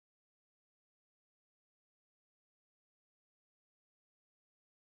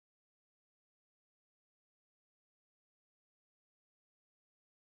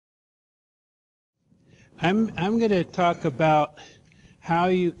I'm going to talk about how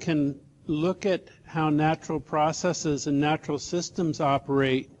you can look at how natural processes and natural systems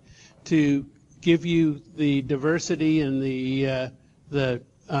operate to give you the diversity and the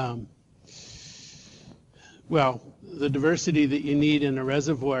diversity that you need in a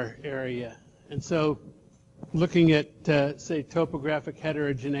reservoir area. And so, looking at say topographic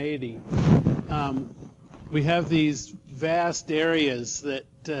heterogeneity, we have these vast areas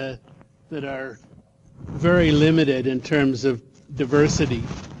that are very limited in terms of diversity,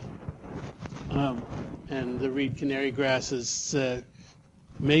 and the reed canary grasses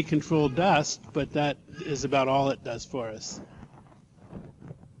may control dust, but that is about all it does for us.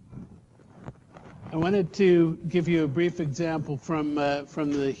 I wanted to give you a brief example from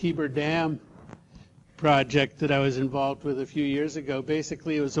the Heber Dam project that I was involved with a few years ago.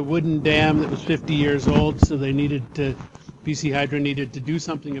 Basically, it was a wooden dam that was 50 years old, so BC Hydro needed to do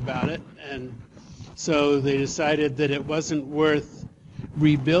something about it, and so they decided that it wasn't worth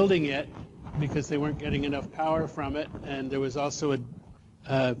rebuilding it because they weren't getting enough power from it, and there was also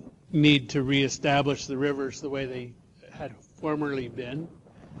a need to reestablish the rivers the way they had formerly been.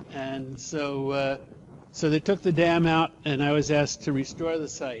 And so they took the dam out, and I was asked to restore the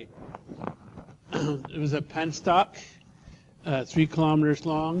site. It was a penstock, 3 kilometers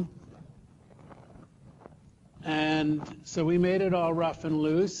long, and so we made it all rough and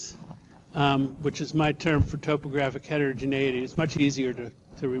loose, which is my term for topographic heterogeneity. It's much easier to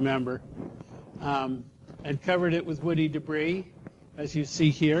remember, and covered it with woody debris, as you see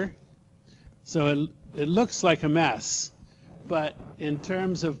here. So it looks like a mess, but in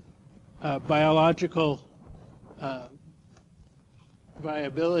terms of biological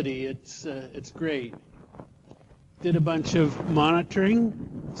viability, it's great. Did a bunch of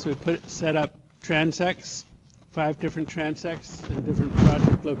monitoring, so we set up transects, 5 different transects in different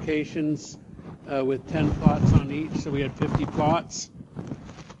project locations with 10 plots on each, so we had 50 plots.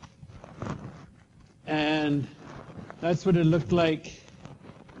 And that's what it looked like,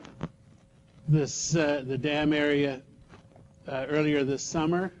 the dam area earlier this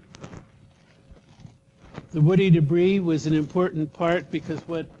summer. The woody debris was an important part because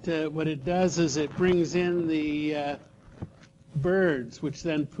what it does is it brings in the birds, which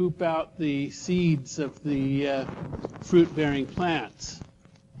then poop out the seeds of the fruit-bearing plants.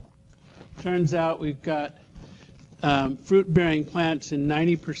 Turns out we've got fruit-bearing plants in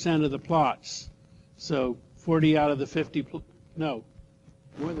 90% of the plots. So 40 out of the 50, no,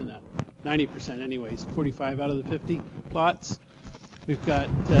 more than that, 90% anyways, 45 out of the 50 plots. We've got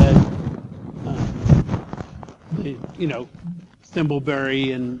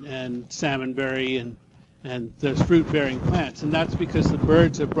thimbleberry and salmonberry and those fruit-bearing plants, and that's because the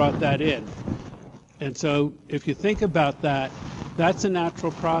birds have brought that in. And so if you think about that, that's a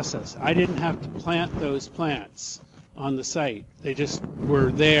natural process. I didn't have to plant those plants on the site. They just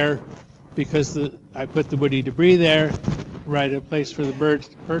were there because I put the woody debris there, right, a place for the birds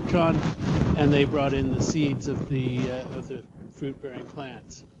to perch on, and they brought in the seeds of the fruit-bearing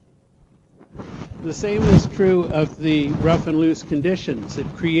plants. The same is true of the rough and loose conditions. It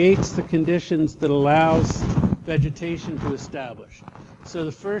creates the conditions that allows vegetation to establish. So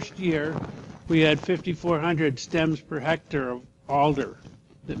the first year, we had 5,400 stems per hectare of alder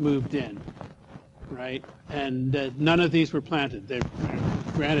that moved in, right? And none of these were planted.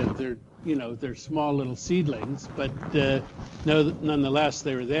 Granted, they're small little seedlings, but nonetheless,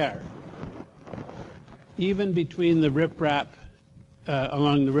 they were there. Even between the riprap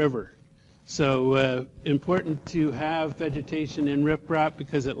along the river. So important to have vegetation in riprap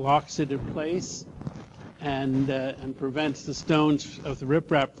because it locks it in place and prevents the stones of the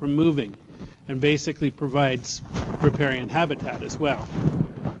riprap from moving, and basically provides riparian habitat as well,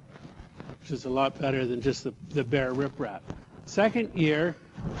 which is a lot better than just the bare riprap. Second year,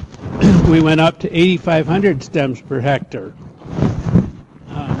 we went up to 8,500 stems per hectare,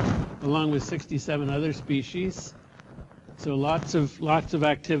 along with 67 other species. So lots of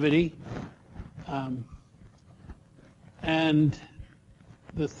activity. And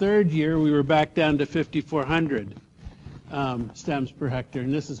the third year, we were back down to 5,400 stems per hectare,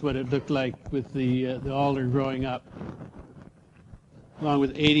 and this is what it looked like with the alder growing up, along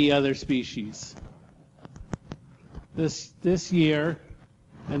with 80 other species. This year,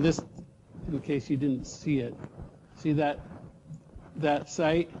 and this, in case you didn't see it, see that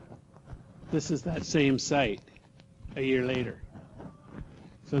site? This is that same site a year later.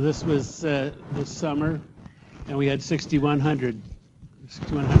 So this was this summer, and we had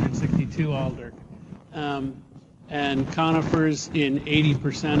 6,162 alder, and conifers in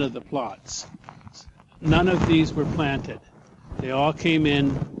 80% of the plots. None of these were planted. They all came in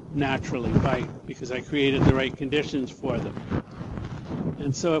naturally because I created the right conditions for them.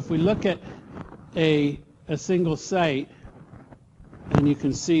 And so if we look at a single site, and you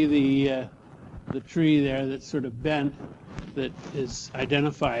can see the tree there that's sort of bent, that is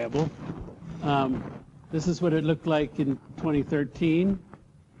identifiable. This is what it looked like in 2013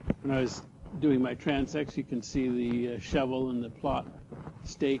 when I was doing my transects. You can see the shovel and the plot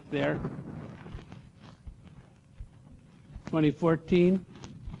stake there. 2014,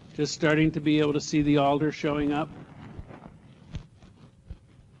 just starting to be able to see the alder showing up.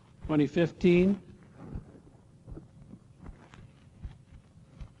 2015,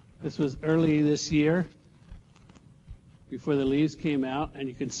 this was early this year, before the leaves came out, and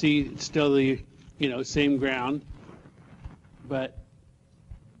you can see it's still the same ground, but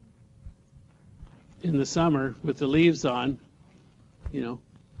in the summer with the leaves on,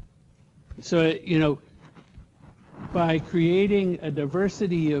 so by creating a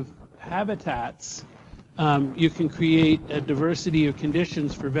diversity of habitats, you can create a diversity of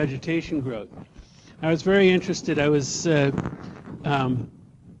conditions for vegetation growth. I was very interested. I was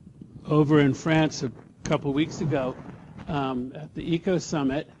over in France a couple weeks ago at the Eco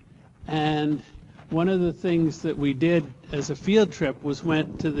Summit, and one of the things that we did as a field trip was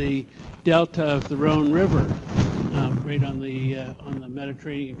went to the delta of the Rhone River, right on the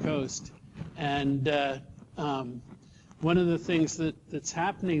Mediterranean coast, and one of the things that's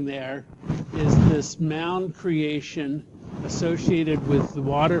happening there is this mound creation associated with the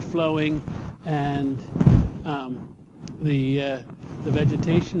water flowing and the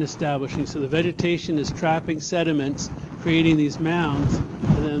vegetation establishing. So the vegetation is trapping sediments, creating these mounds,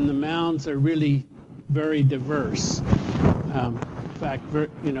 and then the mounds are really very diverse. In fact,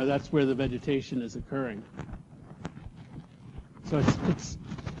 that's where the vegetation is occurring. So it's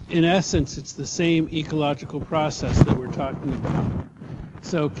in essence, it's the same ecological process that we're talking about.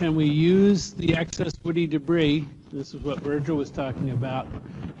 So can we use the excess woody debris, this is what Virgil was talking about,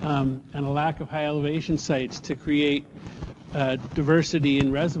 and a lack of high elevation sites to create diversity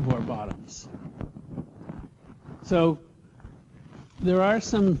in reservoir bottoms? So there are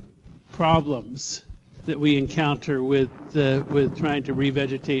some problems that we encounter with trying to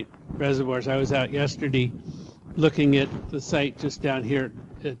revegetate reservoirs. I was out yesterday looking at the site just down here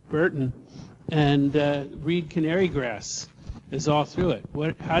at Burton, and reed canary grass is all through it.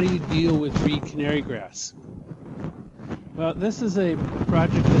 How do you deal with reed canary grass? Well, this is a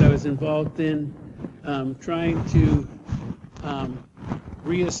project that I was involved in, trying to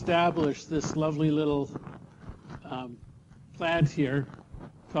reestablish this lovely little plant here,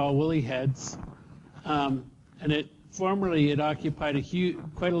 tall woolly heads, and formerly it occupied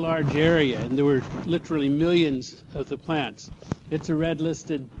quite a large area, and there were literally millions of the plants. It's a red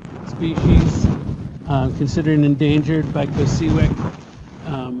listed species, considered endangered by COSEWIC.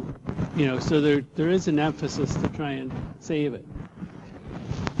 So there is an emphasis to try and save it.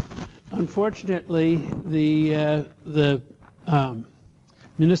 Unfortunately, the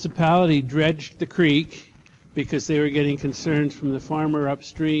municipality dredged the creek because they were getting concerns from the farmer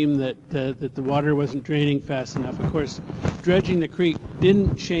upstream that the water wasn't draining fast enough. Of course, dredging the creek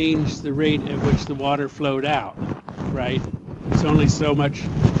didn't change the rate at which the water flowed out, right? It's only so much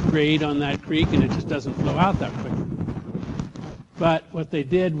grade on that creek, and it just doesn't flow out that quickly. But what they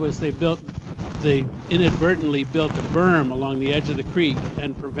did was they inadvertently built a berm along the edge of the creek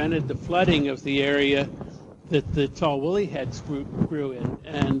and prevented the flooding of the area that the tall woolly heads grew in,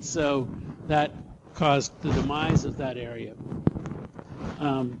 and so that caused the demise of that area.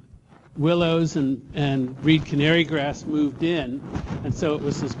 Willows and reed canary grass moved in, and so it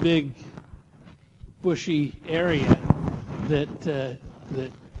was this big bushy area that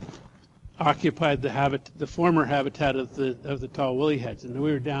occupied the former habitat of the tall woolly heads, and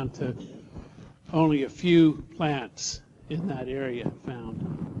we were down to only a few plants in that area found.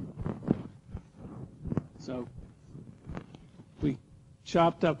 So we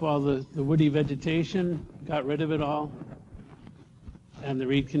chopped up all the woody vegetation, got rid of it all, and the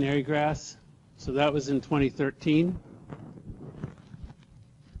reed canary grass. So that was in 2013.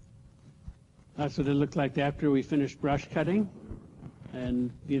 That's what it looked like after we finished brush cutting.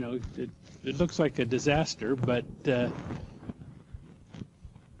 And, it looks like a disaster, but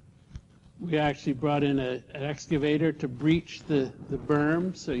we actually brought in an excavator to breach the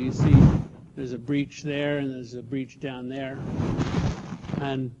berm. So you see there's a breach there and there's a breach down there.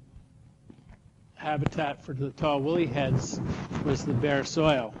 And habitat for the tall woolly heads was the bare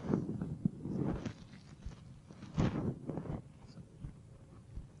soil.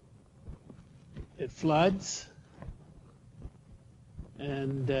 It floods,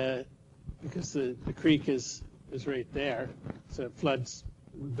 and because the creek is right there, so it floods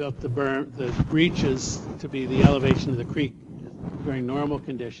we built the breaches to be the elevation of the creek during normal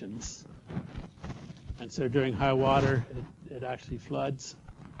conditions. And so during high water, it actually floods.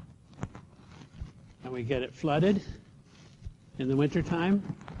 And we get it flooded in the wintertime.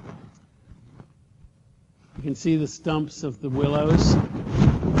 You can see the stumps of the willows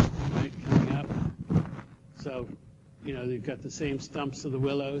right, coming up. So, you know, you've got the same stumps of the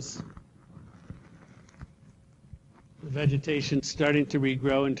willows. The vegetation's starting to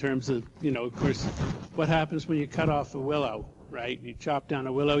regrow in terms of, you know, of course, what happens when you cut off a willow, right? You chop down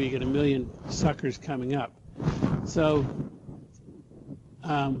a willow, you get a million suckers coming up. So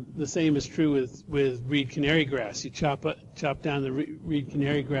the same is true with reed canary grass. You chop down the reed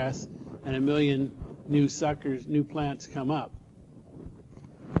canary grass, and a million new suckers, new plants come up.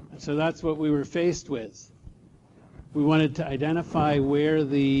 And so that's what we were faced with. We wanted to identify where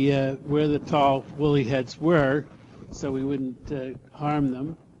the tall woolly heads were, so we wouldn't harm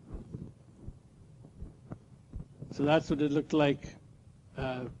them. So that's what it looked like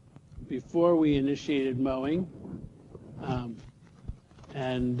before we initiated mowing.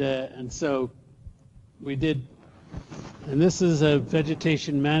 And so we did, and this is a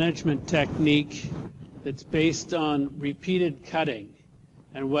vegetation management technique that's based on repeated cutting.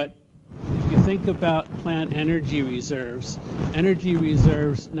 And if you think about plant energy reserves,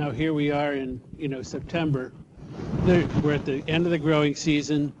 now here we are in, you know, September, we're at the end of the growing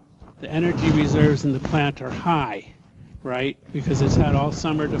season, the energy reserves in the plant are high, right? Because it's had all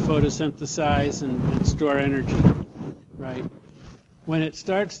summer to photosynthesize and store energy, right? When it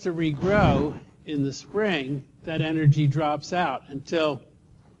starts to regrow in the spring, that energy drops out until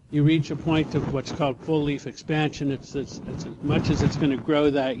you reach a point of what's called full leaf expansion. It's as much as it's going to grow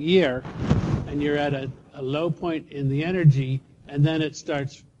that year, and you're at a low point in the energy, and then it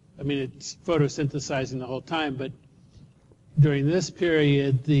starts, I mean, it's photosynthesizing the whole time, but during this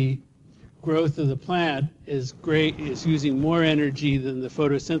period, the growth of the plant is using more energy than the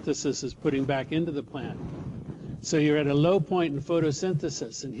photosynthesis is putting back into the plant. So you're at a low point in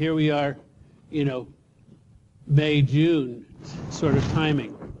photosynthesis, and here we are, you know, May, June sort of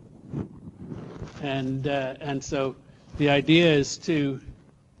timing. And so the idea is to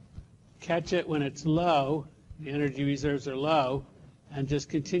catch it when it's low, the energy reserves are low, and just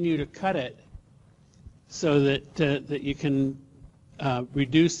continue to cut it so that you can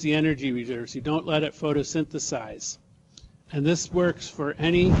reduce the energy reserves. You don't let it photosynthesize. And this works for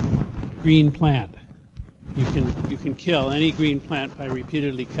any green plant. You can kill any green plant by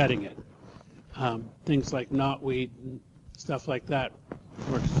repeatedly cutting it. Things like knotweed and stuff like that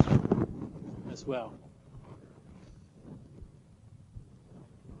works as well.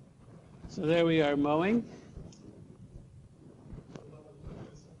 So there we are mowing.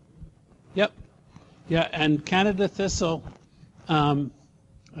 Yep. Yeah, and Canada thistle, I'm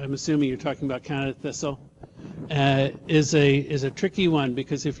assuming you're talking about Canada thistle, is a tricky one,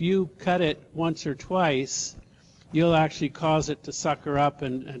 because if you cut it once or twice, you'll actually cause it to sucker up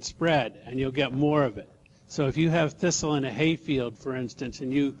and spread, and you'll get more of it. So if you have thistle in a hayfield, for instance,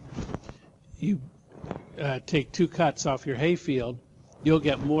 and you take 2 cuts off your hayfield, you'll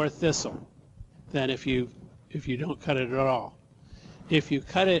get more thistle than if you don't cut it at all. If you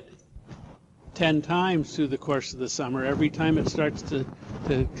cut it 10 times through the course of the summer, every time it starts to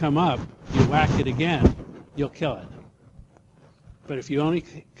come up, you whack it again, you'll kill it. But if you only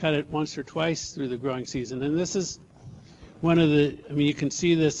cut it once or twice through the growing season, and this is one of the, I mean, you can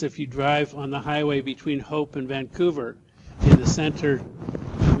see this if you drive on the highway between Hope and Vancouver, in the center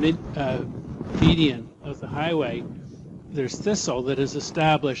median of the highway, there's thistle that is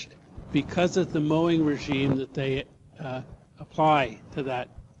established because of the mowing regime that they apply to that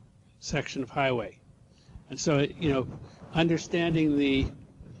section of highway. And so, you know, understanding the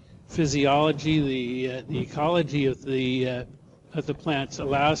physiology, the ecology of the plants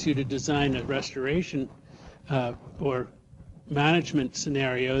allows you to design a restoration or management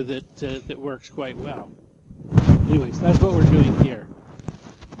scenario that works quite well. Anyways, that's what we're doing here.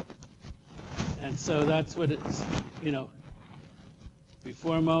 And so that's what it's, you know,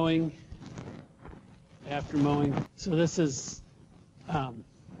 before mowing, after mowing. So this is after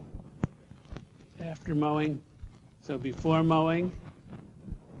mowing. So before mowing,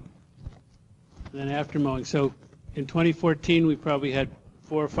 then after mowing. So in 2014, we probably had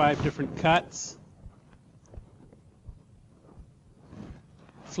 4 or 5 different cuts.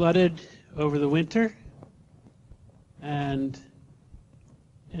 Flooded over the winter, and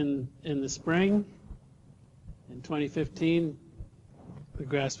in the spring, in 2015, the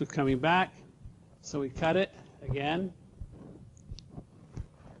grass was coming back, so we cut it again.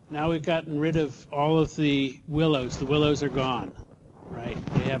 Now we've gotten rid of all of the willows. The willows are gone. right?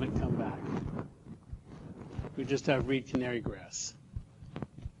 They haven't come back. We just have reed canary grass.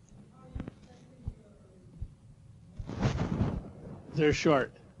 They're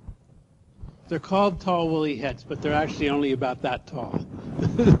short. They're called tall woolly heads, but they're actually only about that tall.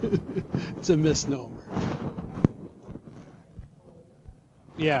 It's a misnomer.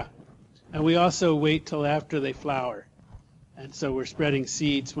 Yeah, and we also wait till after they flower. And so we're spreading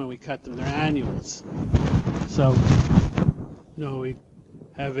seeds when we cut them. They're annuals. So, no, we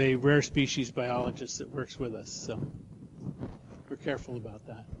have a rare species biologist that works with us, so we're careful about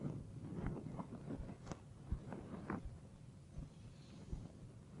that.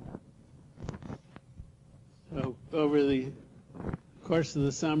 So over the course of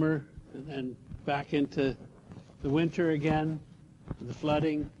the summer and then back into the winter again, the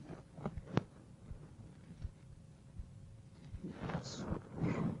flooding.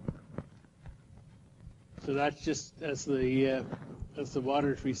 So that's just as the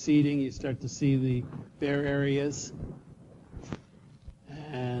water is receding, you start to see the bare areas.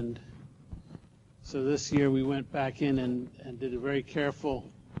 And so this year we went back in and did a very careful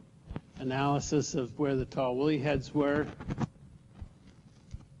analysis of where the tall woolly heads were.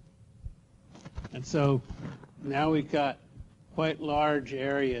 And so now we've got quite large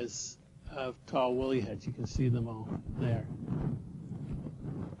areas of tall woolly heads. You can see them all there.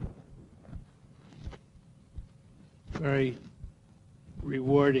 Very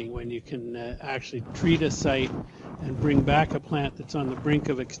rewarding when you can actually treat a site and bring back a plant that's on the brink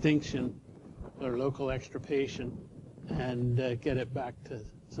of extinction or local extirpation and get it back to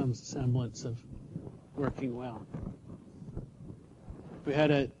some semblance of working well. We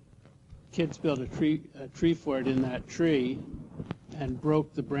had kids build a tree fort in that tree and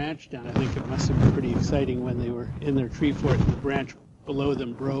broke the branch down. I think it must have been pretty exciting when they were in their tree fort and the branch below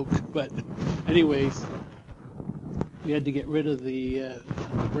them broke. But anyways, we had to get rid of the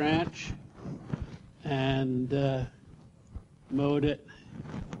branch and mowed it.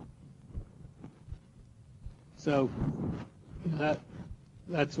 So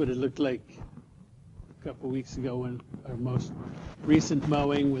that's what it looked like a couple of weeks ago when our most recent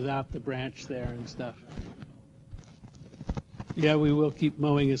mowing without the branch there and stuff. Yeah, we will keep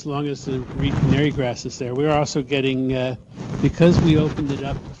mowing as long as the reed canary grass is there. We're also getting, because we opened it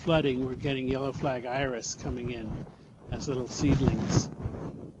up to flooding, we're getting yellow flag iris coming in as little seedlings.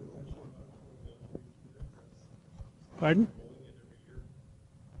 Pardon?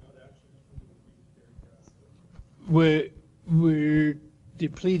 We're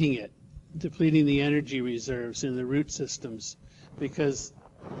depleting it, depleting the energy reserves in the root systems, because,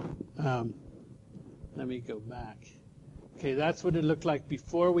 let me go back. Okay, that's what it looked like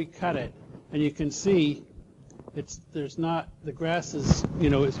before we cut it, and you can see the grass is,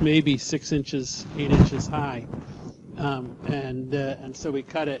 it's maybe 6 inches, 8 inches high, and so we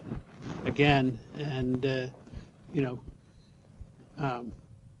cut it again, and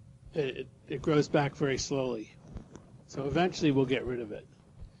it grows back very slowly. So eventually we'll get rid of it.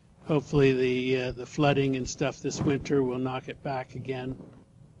 Hopefully the flooding and stuff this winter will knock it back again.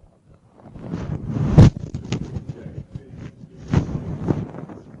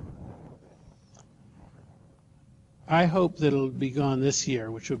 I hope that it'll be gone this year,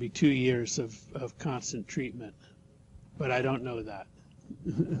 which will be 2 years of constant treatment, but I don't know that.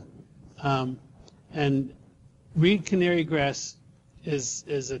 And reed canary grass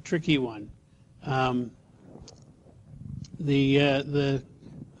is a tricky one.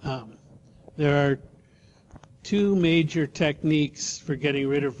 There are two major techniques for getting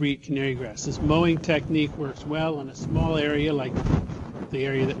rid of reed canary grass. This mowing technique works well on a small area like the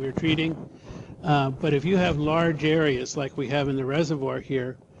area that we're treating. But if you have large areas like we have in the reservoir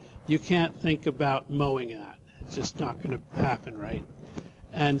here, you can't think about mowing that. It's just not going to happen, right?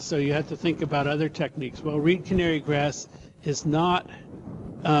 And so you have to think about other techniques. Well, reed canary grass is not,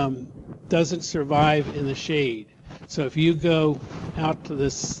 doesn't survive in the shade. So if you go out to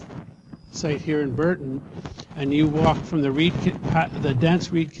this site here in Burton and you walk from the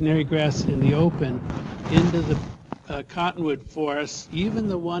dense reed canary grass in the open into the cottonwood forests, even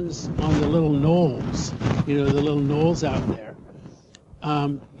the ones on the little knolls, the little knolls out there,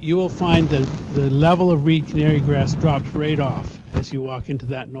 you will find that the level of reed canary grass drops right off as you walk into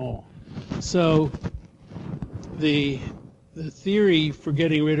that knoll. So the theory for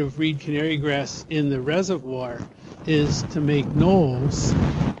getting rid of reed canary grass in the reservoir is to make knolls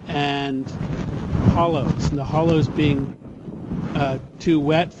and hollows, and the hollows being too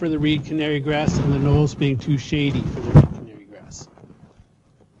wet for the reed canary grass and the knolls being too shady for the reed canary grass.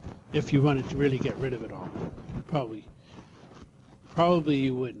 If you wanted to really get rid of it all, probably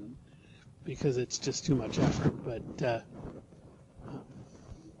you wouldn't, because it's just too much effort. But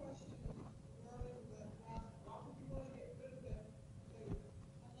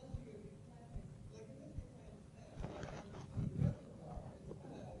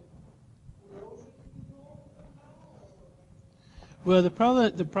Well, the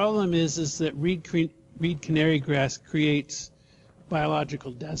problem is that reed canary grass creates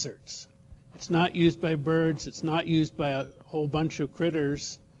biological deserts. It's not used by birds. It's not used by a whole bunch of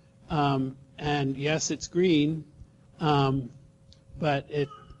critters. And yes, it's green, but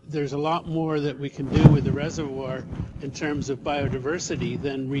there's a lot more that we can do with the reservoir in terms of biodiversity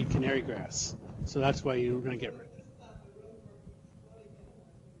than reed canary grass. So that's why you're going to get rid of it.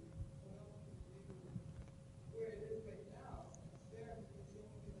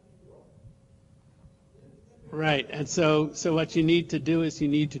 Right, and so what you need to do is you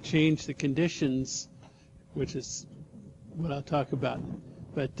need to change the conditions, which is what I'll talk about,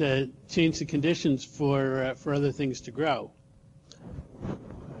 but change the conditions for other things to grow.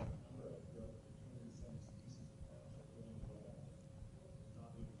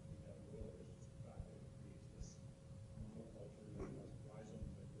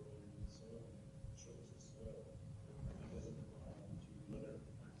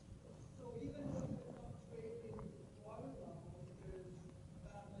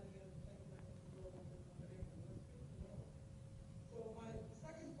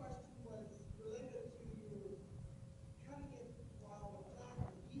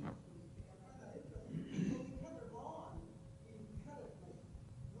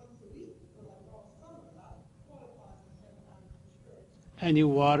 And you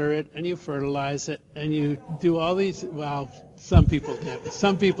water it, and you fertilize it, and you do all these. Well, some people do.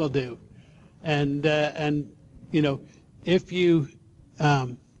 Some people do, and you know, if you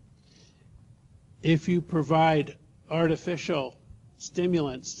provide artificial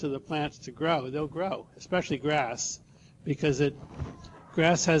stimulants to the plants to grow, they'll grow, especially grass, because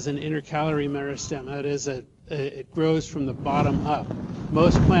grass has an intercalary meristem. That is, it grows from the bottom up.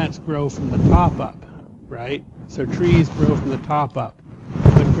 Most plants grow from the top up, right? So trees grow from the top up.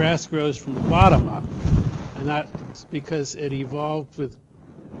 But grass grows from the bottom up, and that's because it evolved with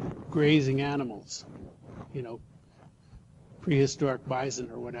grazing animals, you know, prehistoric bison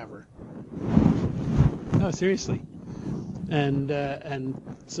or whatever. No, seriously. And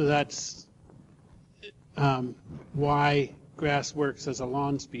so that's why grass works as a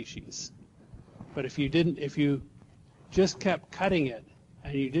lawn species. But if you just kept cutting it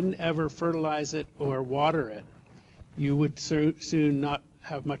and you didn't ever fertilize it or water it, you would soon not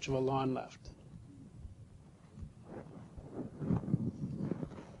have much of a lawn left.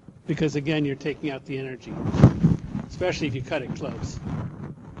 Because again, you're taking out the energy, especially if you cut it close.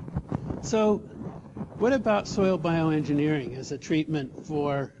 So what about soil bioengineering as a treatment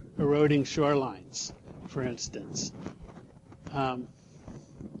for eroding shorelines, for instance?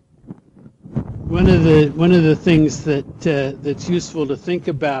 One of the things that's useful to think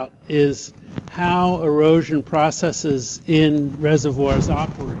about is how erosion processes in reservoirs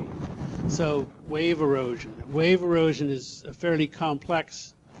operate. So wave erosion. Wave erosion is a fairly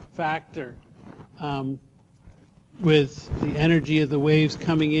complex factor with the energy of the waves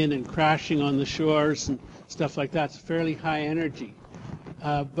coming in and crashing on the shores and stuff like that. It's fairly high energy.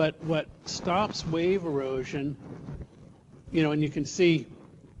 But what stops wave erosion, you know, and you can see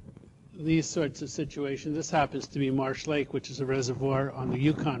these sorts of situations. This happens to be Marsh Lake, which is a reservoir on the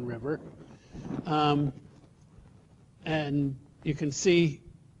Yukon River. And you can see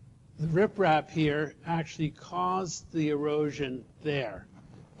the riprap here actually caused the erosion there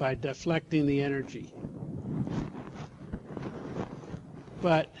by deflecting the energy.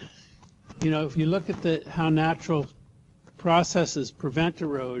 But, you know, if you look at how natural processes prevent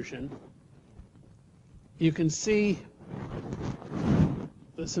erosion, you can see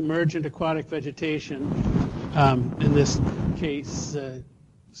this emergent aquatic vegetation, in this case,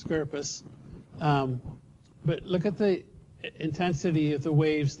 Scirpus. But look at the intensity of the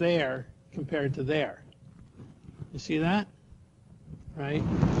waves there compared to there. You see that? Right?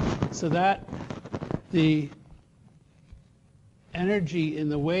 So that the energy in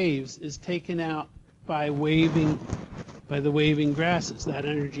the waves is taken out by the waving grasses. That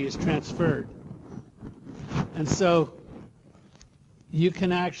energy is transferred. And so you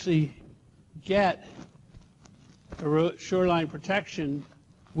can actually get shoreline protection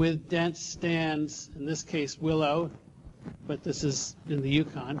with dense stands, in this case willow, but this is in the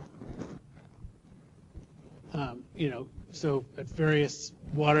Yukon. You know, so at various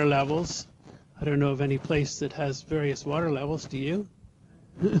water levels. I don't know of any place that has various water levels. Do you?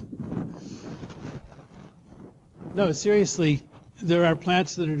 No, seriously, there are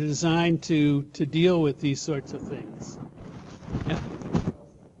plants that are designed to deal with these sorts of things. Yeah.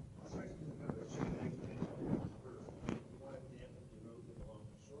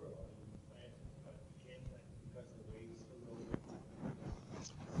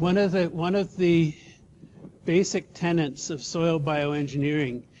 One of the basic tenets of soil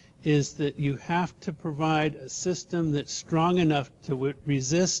bioengineering is that you have to provide a system that's strong enough to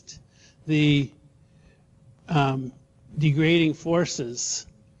resist the degrading forces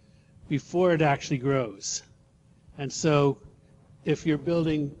before it actually grows. And so if you're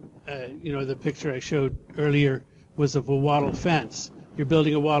building, the picture I showed earlier was of a wattle fence. You're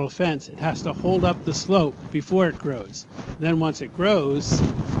building a wattle fence, it has to hold up the slope before it grows. Then once it grows,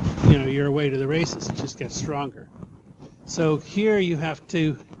 you're away to the races, it just gets stronger. So here you have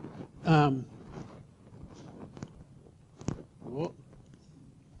to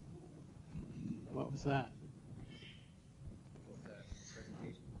what was that?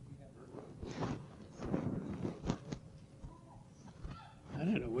 I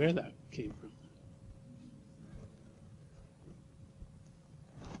don't know where that came from.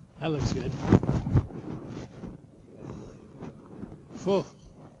 That looks good. Full.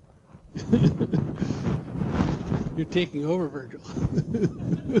 You're taking over, Virgil.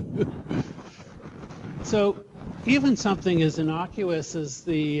 So even something as innocuous as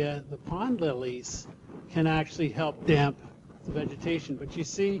the pond lilies can actually help damp the vegetation. But you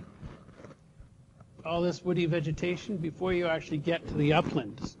see all this woody vegetation before you actually get to the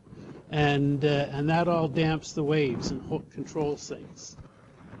uplands. And that all damps the waves and controls things.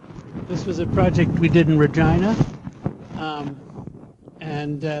 This was a project we did in Regina,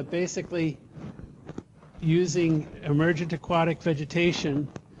 basically using emergent aquatic vegetation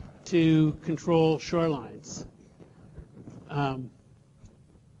to control shorelines.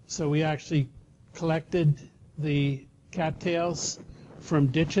 So we actually collected the cattails from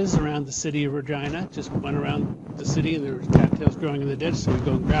ditches around the city of Regina, just went around the city and there were cattails growing in the ditch, so we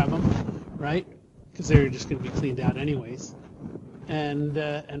go and grab them, right? Because they were just going to be cleaned out anyways. And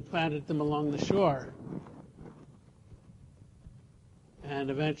planted them along the shore. And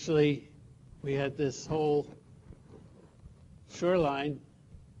eventually we had this whole shoreline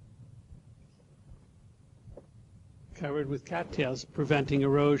covered with cattails, preventing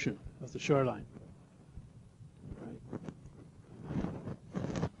erosion of the shoreline. Right.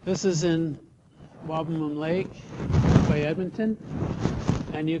 This is in Wabamun Lake by Edmonton,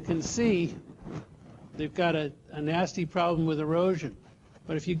 and you can see they've got a nasty problem with erosion.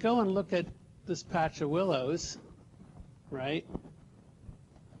 But if you go and look at this patch of willows, right,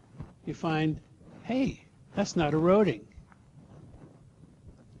 you find, hey, that's not eroding.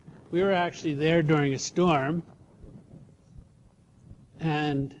 We were actually there during a storm,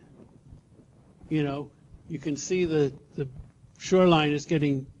 and you can see the shoreline is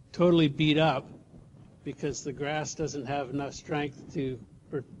getting totally beat up because the grass doesn't have enough strength to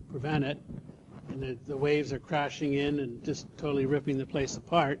prevent it. And the waves are crashing in and just totally ripping the place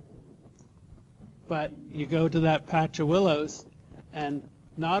apart. But you go to that patch of willows, and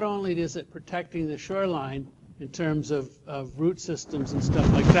not only is it protecting the shoreline in terms of root systems and stuff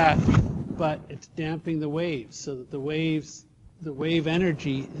like that, but it's damping the waves so that the wave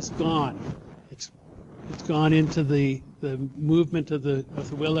energy is gone. It's gone into the movement of the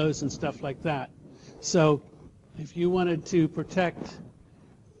willows and stuff like that. So if you wanted to protect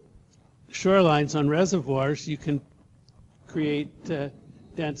shorelines on reservoirs, you can create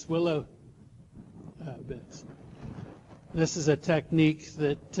dense willow beds. This is a technique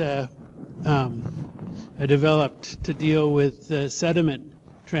that I developed to deal with sediment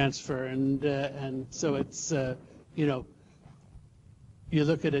transfer, and so it's you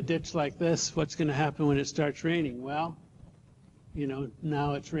look at a ditch like this, what's going to happen when it starts raining? Well,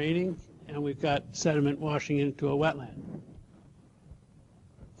 now it's raining and we've got sediment washing into a wetland.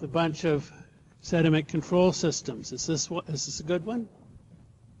 A bunch of sediment control systems. Is this a good one?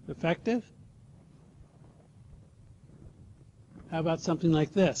 Effective? How about something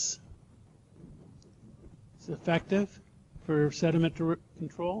like this? Is it effective for sediment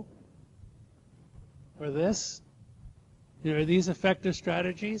control? Or this? Are these effective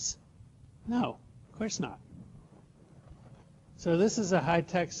strategies? No, of course not. So this is a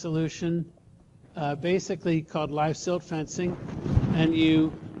high-tech solution, basically called live silt fencing, and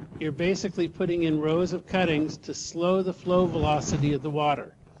you're basically putting in rows of cuttings to slow the flow velocity of the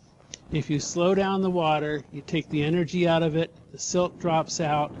water. If you slow down the water, you take the energy out of it, the silt drops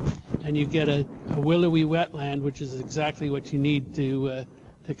out, and you get a willowy wetland, which is exactly what you need to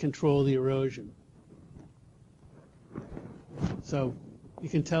control the erosion. So you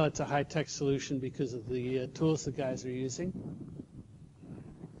can tell it's a high-tech solution because of the tools the guys are using.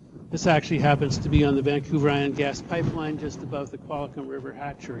 This actually happens to be on the Vancouver Island Gas Pipeline just above the Qualicum River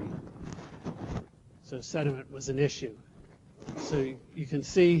hatchery. So sediment was an issue. So you can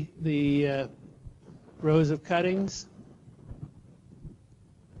see the rows of cuttings.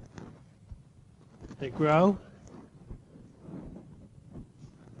 They grow.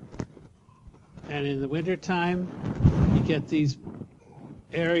 And in the wintertime, you get these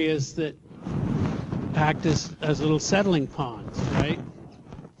areas that act as little settling ponds, right?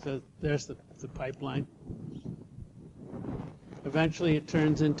 So there's the pipeline. Eventually it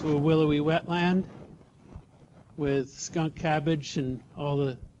turns into a willowy wetland with skunk cabbage and all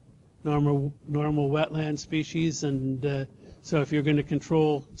the normal wetland species. And so if you're going to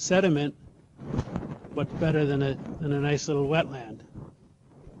control sediment, what's better than a nice little wetland?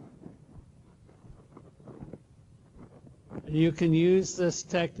 And you can use this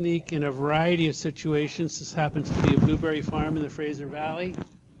technique in a variety of situations. This happens to be a blueberry farm in the Fraser Valley.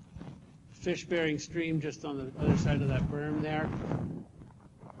 Fish-bearing stream just on the other side of that berm there.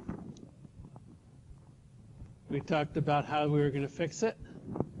 We talked about how we were going to fix it.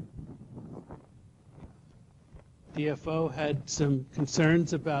 DFO had some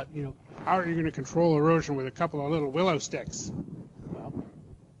concerns about, how are you going to control erosion with a couple of little willow sticks? Well,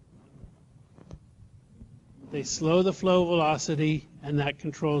 they slow the flow velocity, and that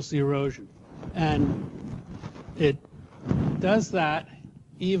controls the erosion. And it does that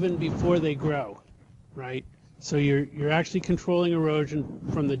even before they grow, right? So you're actually controlling erosion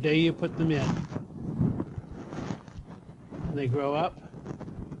from the day you put them in. And they grow up.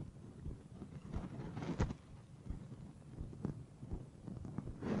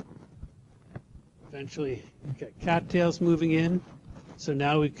 Eventually, we've got cattails moving in. So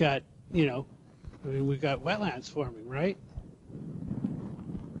now we've got, we've got wetlands forming, right?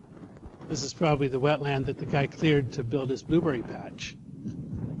 This is probably the wetland that the guy cleared to build his blueberry patch.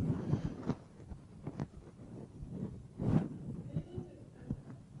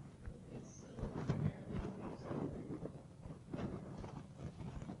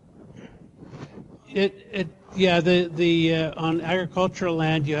 On agricultural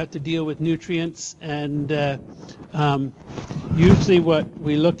land you have to deal with nutrients, and usually what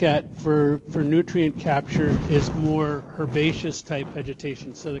we look at for nutrient capture is more herbaceous type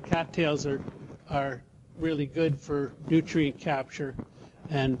vegetation. So the cattails are really good for nutrient capture,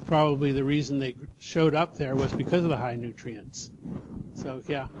 and probably the reason they showed up there was because of the high nutrients. So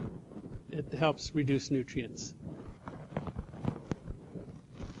yeah, it helps reduce nutrients.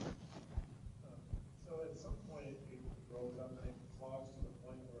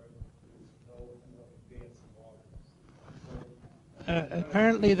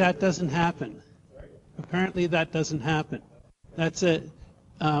 Apparently that doesn't happen. Apparently that doesn't happen. That's a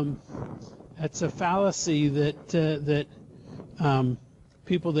fallacy that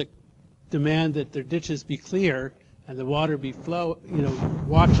people that demand that their ditches be clear and the water be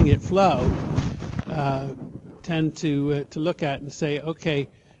watching it flow, tend to look at and say, okay,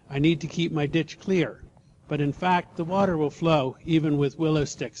 I need to keep my ditch clear. But in fact, the water will flow even with willow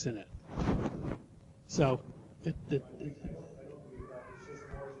sticks in it. So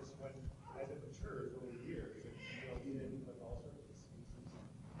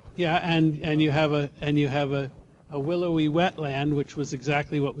yeah, and you have a willowy wetland, which was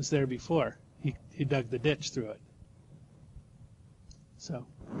exactly what was there before. He dug the ditch through it. So.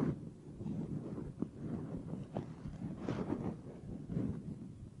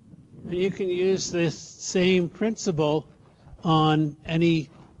 And you can use this same principle on any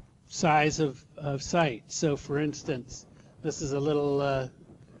size of site. So, for instance, this is a little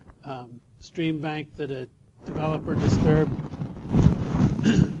stream bank that a developer disturbed.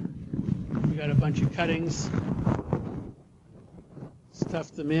 We got a bunch of cuttings,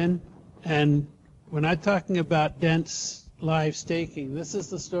 stuffed them in, and when I'm talking about dense live staking, this is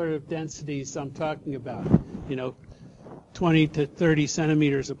the sort of densities I'm talking about. 20 to 30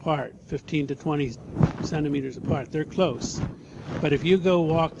 centimeters apart, 15 to 20 centimeters apart. They're close. But if you go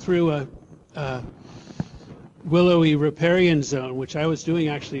walk through a willowy riparian zone, which I was doing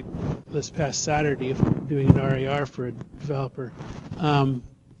actually this past Saturday, doing an RAR for a developer,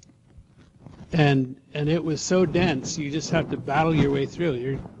 and it was so dense, you just have to battle your way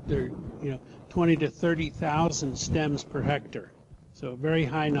through. They're 20 to 30,000 stems per hectare, so very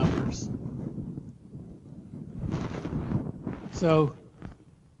high numbers. So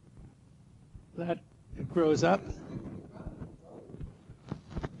that it grows up.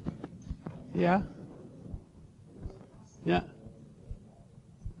 Yeah. Yeah.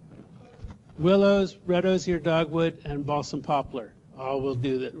 Willows, red osier dogwood, and balsam poplar all will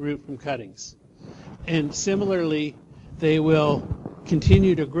do the root from cuttings. And similarly, they will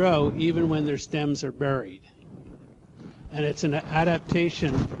continue to grow even when their stems are buried. And it's an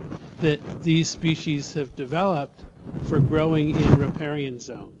adaptation that these species have developed for growing in riparian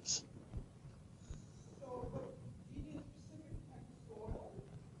zones.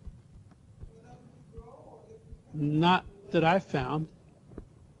 Not that I've found.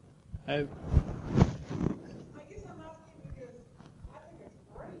 I guess I'm asking because I think it's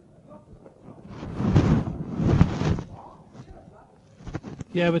great.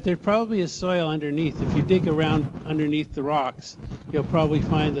 Yeah, but there probably is soil underneath. If you dig around underneath the rocks, you'll probably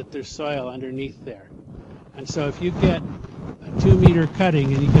find that there's soil underneath there. And so if you get a 2-meter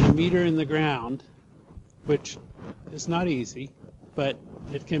cutting and you get a meter in the ground, which is not easy, but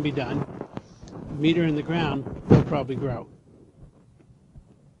it can be done, a meter in the ground, they'll probably grow.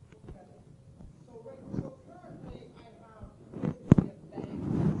 So currently I have basically a bank.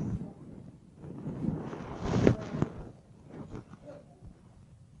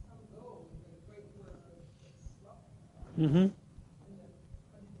 Some gold and right where it's slow. Mm-hmm.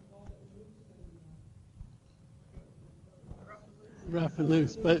 Rough and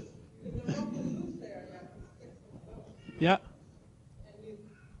loose, but yeah.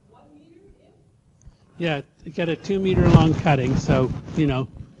 Yeah, you got a 2-meter long cutting, so you know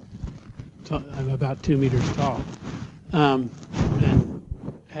I'm about 2 meters tall, and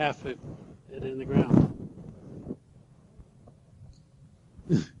half of it in the ground.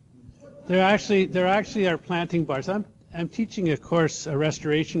 There actually are planting bars. I'm teaching a course, a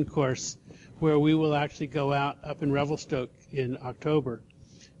restoration course, where we will actually go out up in Revelstoke in October,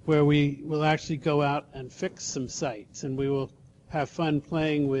 where we will actually go out and fix some sites, and we will have fun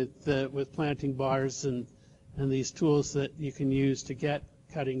playing with planting bars and these tools that you can use to get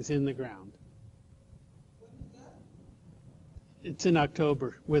cuttings in the ground. It's in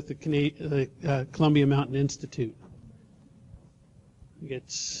October with the Columbia Mountain Institute.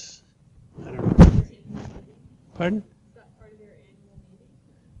 It's, I don't know. Pardon? Is that part of your annual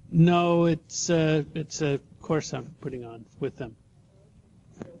meeting? No, it's a course I'm putting on with them.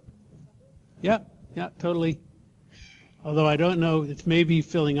 Yeah, totally. Although I don't know, it may be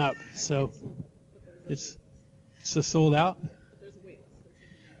filling up, so it's sold out. There's a wait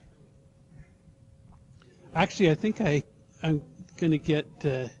list. Actually, I think I'm going to get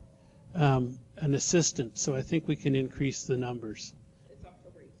an assistant, so I think we can increase the numbers. It's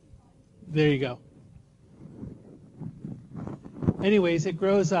October 18th. There you go. Anyways, it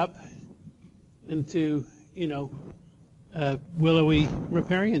grows up into, a willowy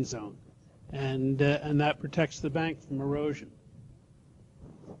riparian zone, and that protects the bank from erosion.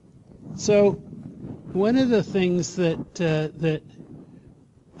 So, one of the things that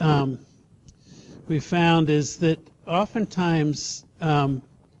we found is that oftentimes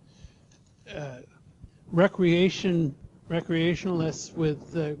recreationalists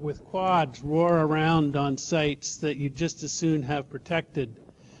with quads roar around on sites that you just as soon have protected.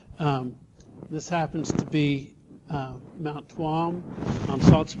 This happens to be Mount Tuam on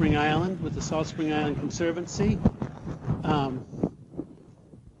Salt Spring Island with the Salt Spring Island Conservancy.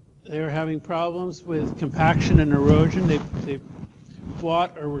 They were having problems with compaction and erosion. They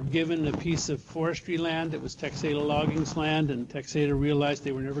bought or were given a piece of forestry land. It was Texada Logging's land, and Texada realized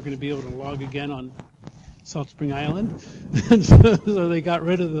they were never going to be able to log again on Salt Spring Island, and so they got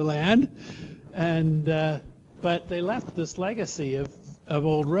rid of the land. And but they left this legacy of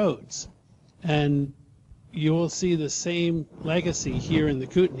old roads, and you will see the same legacy here in the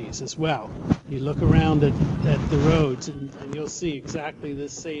Kootenays as well. You look around at the roads, and you'll see exactly the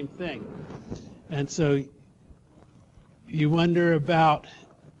same thing. And so you wonder about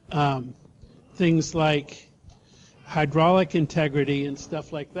things like hydraulic integrity and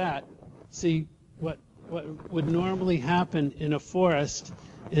stuff like that. See, what would normally happen in a forest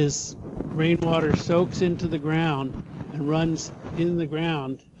is rainwater soaks into the ground and runs in the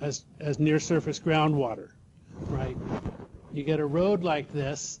ground as near surface groundwater, right? You get a road like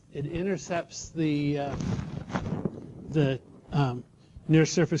this, it intercepts the near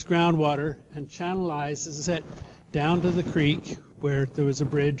surface groundwater and channelizes it down to the creek where there was a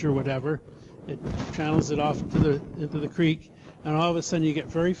bridge or whatever. It channels it off into the creek, and all of a sudden you get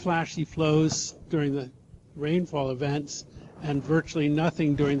very flashy flows during the rainfall events and virtually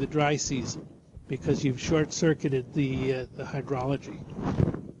nothing during the dry season because you've short-circuited the hydrology.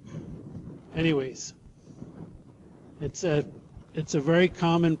 Anyways, it's a very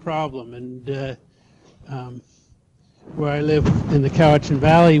common problem, and where I live in the Cowichan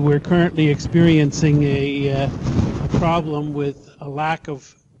Valley, we're currently experiencing a problem with a lack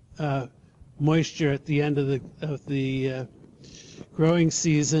of moisture at the end of the growing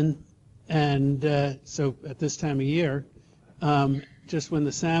season, and so at this time of year, just when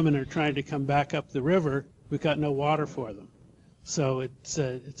the salmon are trying to come back up the river, we've got no water for them. So it's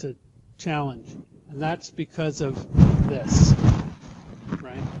a challenge, and that's because of this,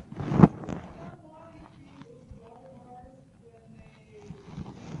 right?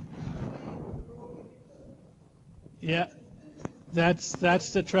 Yeah, that's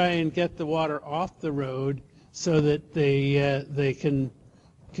to try and get the water off the road so that they can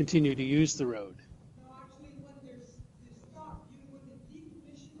continue to use the road. No, actually, when there's, you stop, you, when they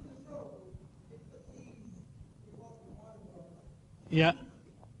decommission the road, they put these, they call them water wells. Yeah,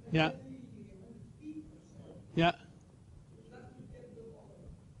 yeah, Every 100 feet or so, yeah. that's to get the water.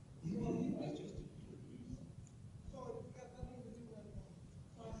 So it's got nothing to do with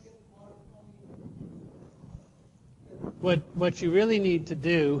trying to get the water flowing. What you really need to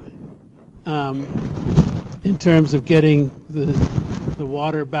do in terms of getting the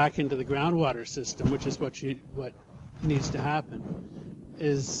water back into the groundwater system, which is what needs to happen,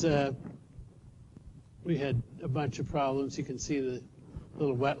 is we had a bunch of problems. You can see the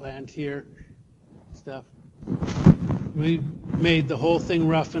little wetland here, stuff. We made the whole thing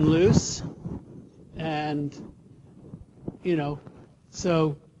rough and loose, and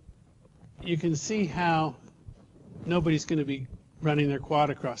so you can see how nobody's going to be running their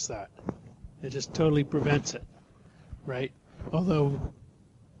quad across that. It just totally prevents it, right? Although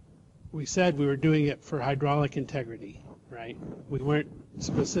we said we were doing it for hydraulic integrity, right? We weren't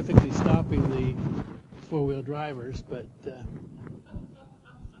specifically stopping the four-wheel drivers, but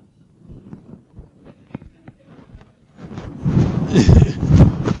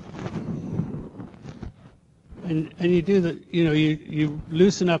and you do the, you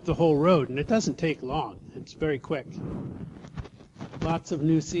loosen up the whole road, and it doesn't take long. It's very quick. Lots of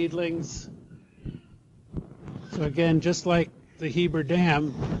new seedlings. So again, just like the Heber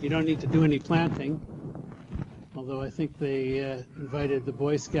Dam, you don't need to do any planting. Although I think they invited the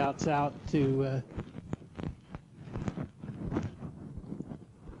Boy Scouts out to,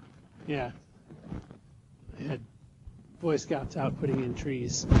 they had Boy Scouts out putting in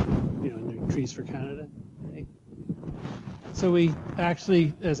trees, in their Trees for Canada. Right? So we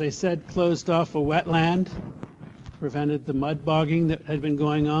actually, as I said, closed off a wetland, prevented the mud bogging that had been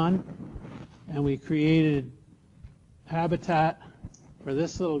going on, and we created habitat for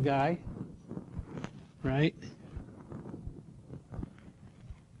this little guy, right?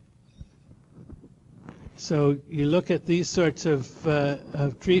 So you look at these sorts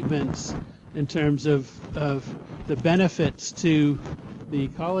of treatments in terms of the benefits to the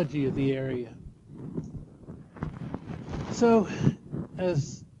ecology of the area. So,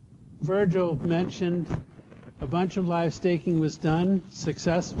 as Virgil mentioned, a bunch of live staking was done.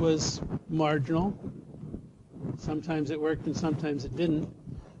 Success was marginal. Sometimes it worked and sometimes it didn't.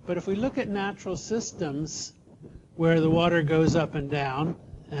 But if we look at natural systems where the water goes up and down,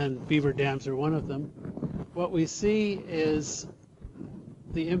 and beaver dams are one of them, what we see is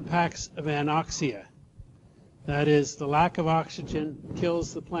the impacts of anoxia. That is, the lack of oxygen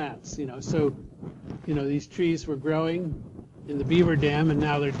kills the plants. So these trees were growing in the beaver dam and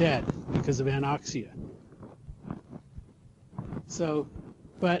now they're dead because of anoxia. So,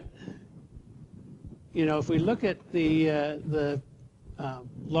 but if we look at the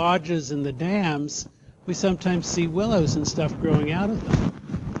lodges and the dams, we sometimes see willows and stuff growing out of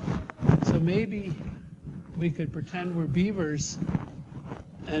them. So maybe we could pretend we're beavers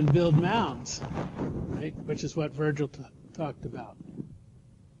and build mounds, right? Which is what Virgil talked about.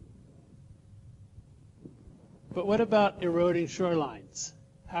 But what about eroding shorelines?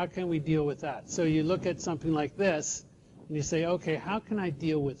 How can we deal with that? So you look at something like this and you say, okay, how can I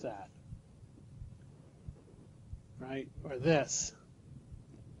deal with that? Right? Or this.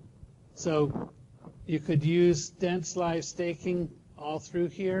 So you could use dense live staking all through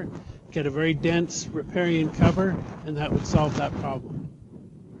here, get a very dense riparian cover, and that would solve that problem.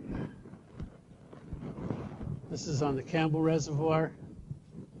 This is on the Campbell Reservoir.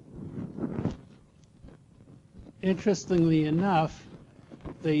 Interestingly enough,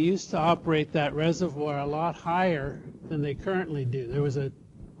 they used to operate that reservoir a lot higher than they currently do. There was the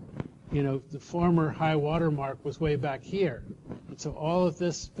former high water mark was way back here. And so all of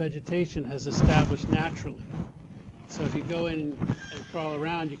this vegetation has established naturally. So if you go in and crawl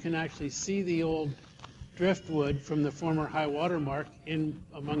around, you can actually see the old driftwood from the former high water mark in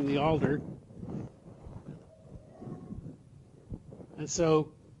among the alder. And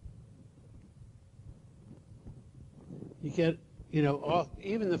so you get,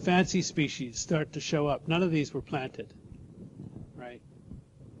 even the fancy species start to show up. None of these were planted, right?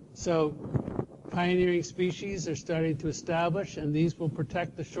 So pioneering species are starting to establish, and these will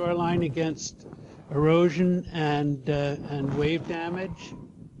protect the shoreline against erosion and wave damage.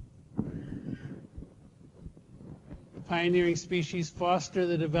 Pioneering species foster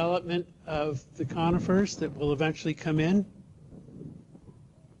the development of the conifers that will eventually come in.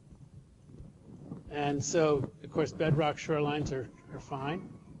 And so, of course, bedrock shorelines are fine.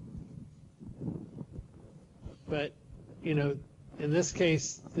 But, you know, in this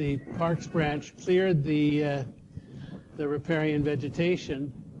case, the Parks Branch cleared the riparian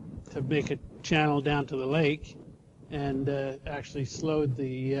vegetation to make a channel down to the lake, and actually slowed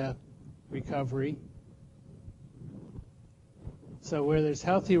the recovery. So where there's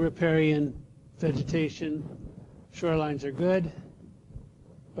healthy riparian vegetation, shorelines are good.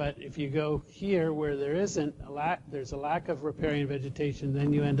 But if you go here where there isn't there's a lack of riparian vegetation,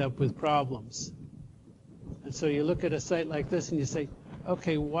 then you end up with problems. And so you look at a site like this and you say,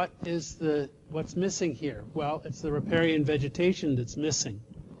 okay, what's missing here? Well, it's the riparian vegetation that's missing.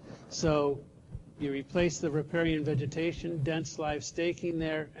 So you replace the riparian vegetation, dense live staking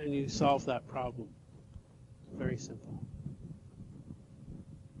there, and you solve that problem. Very simple.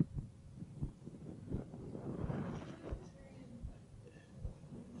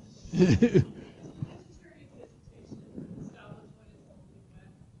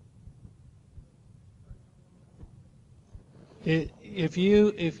 If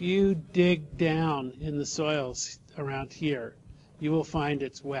you dig down in the soils around here, you will find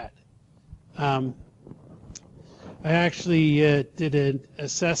it's wet. I actually did an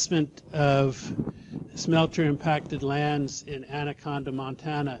assessment of smelter impacted lands in Anaconda,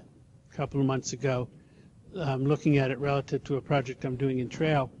 Montana a couple of months ago, looking at it relative to a project I'm doing in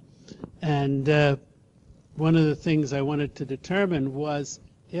Trail. And one of the things I wanted to determine was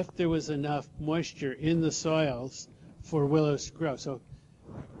if there was enough moisture in the soils for willows to grow. So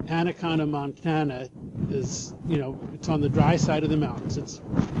Anaconda, Montana is, it's on the dry side of the mountains. It's,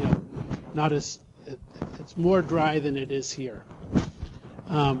 not as, it's more dry than it is here.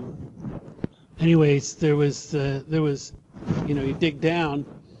 Anyways, there was, you dig down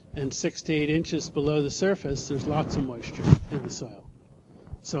and 6 to 8 inches below the surface, there's lots of moisture in the soil.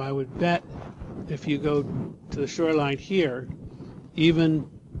 So I would bet if you go to the shoreline here, even,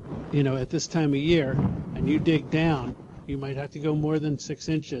 at this time of year, and you dig down, you might have to go more than 6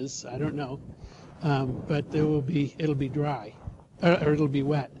 inches, I don't know, but it'll be dry, or it'll be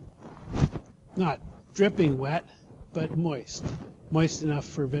wet. Not dripping wet, but moist enough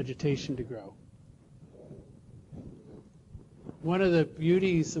for vegetation to grow. One of the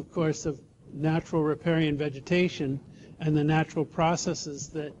beauties, of course, of natural riparian vegetation and the natural processes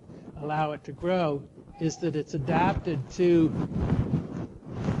that allow it to grow is that it's adapted to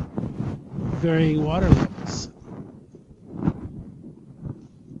varying water levels.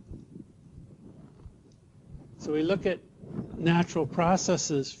 So we look at natural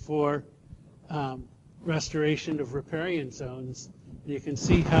processes for restoration of riparian zones, and you can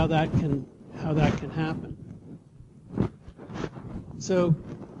see how that can happen. So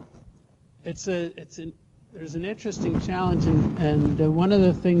there's an interesting challenge, and one of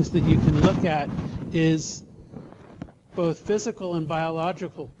the things that you can look at is both physical and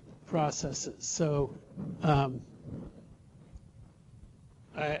biological processes. So I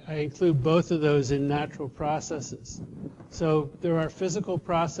include both of those in natural processes. So there are physical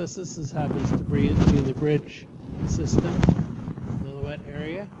processes. This happens to be in the bridge system, Lillooet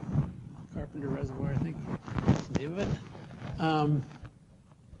area, Carpenter Reservoir, I think that's the name of it.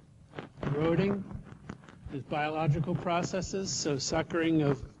 Eroding is biological processes, so suckering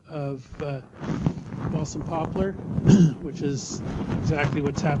of balsam poplar, which is exactly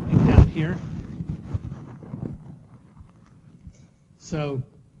what's happening down here. So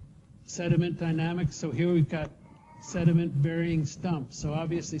sediment dynamics, so here we've got sediment burying stumps. So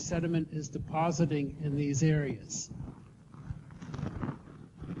obviously sediment is depositing in these areas.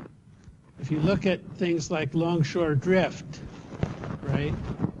 If you look at things like longshore drift, right,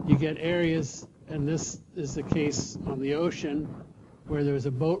 you get areas, and this is the case on the ocean, where there was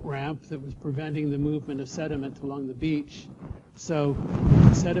a boat ramp that was preventing the movement of sediment along the beach. So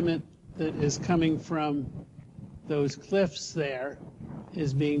sediment that is coming from those cliffs there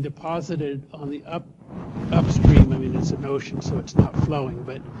is being deposited on the upstream. I mean, it's an ocean, so it's not flowing,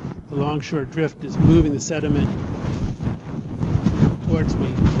 but the longshore drift is moving the sediment towards me,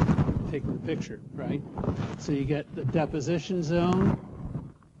 taking the picture, right? So you get the deposition zone,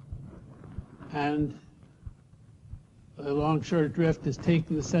 and the longshore drift is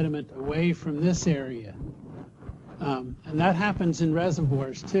taking the sediment away from this area. And that happens in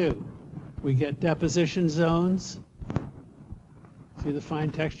reservoirs too. We get deposition zones. See the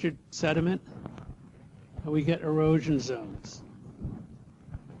fine textured sediment? And we get erosion zones,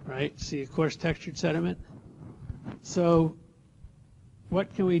 right? See a coarse textured sediment? So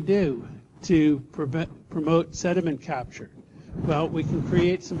what can we do to promote sediment capture? Well, we can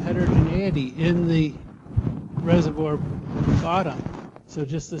create some heterogeneity in the reservoir bottom. So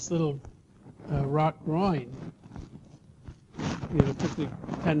just this little rock groin, it took me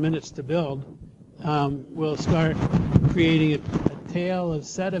 10 minutes to build, will start creating a tail of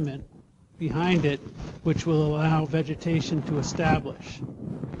sediment behind it, which will allow vegetation to establish.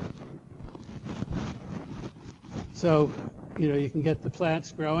 So, you can get the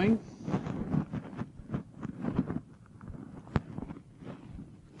plants growing.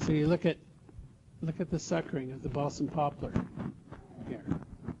 So you look at the suckering of the balsam poplar here.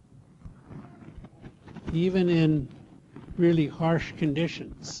 Even in really harsh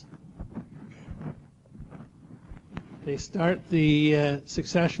conditions, they start the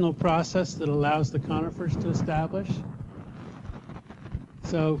successional process that allows the conifers to establish.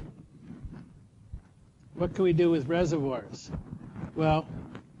 So what can we do with reservoirs? Well,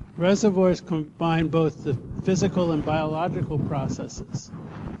 reservoirs combine both the physical and biological processes.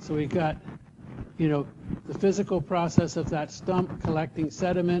 So we've got, the physical process of that stump collecting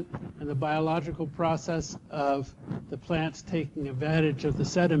sediment and the biological process of the plants taking advantage of the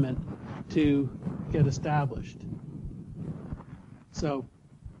sediment to get established. So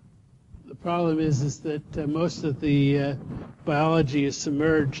the problem is that most of the biology is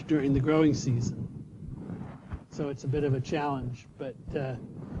submerged during the growing season. So it's a bit of a challenge, but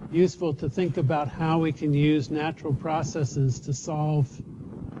useful to think about how we can use natural processes to solve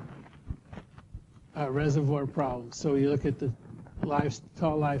reservoir problems. So you look at the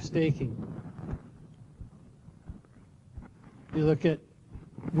tall live staking. You look at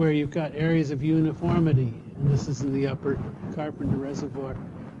where you've got areas of uniformity, and this is in the upper Carpenter Reservoir.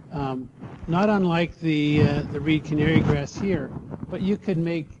 Not unlike the reed canary grass here, but you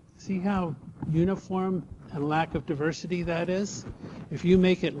could see how uniform and lack of diversity that is? If you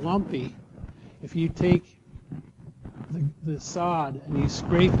make it lumpy, if you take the sod and you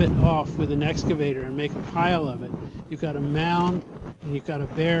scrape it off with an excavator and make a pile of it, you've got a mound and you've got a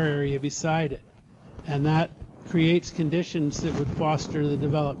bare area beside it. And that creates conditions that would foster the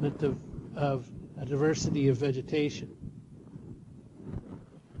development of a diversity of vegetation.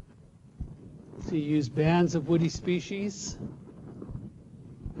 So you use bands of woody species.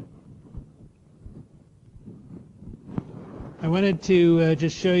 I wanted to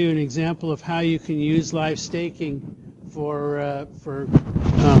just show you an example of how you can use live staking for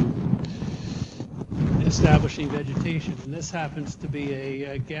establishing vegetation. And this happens to be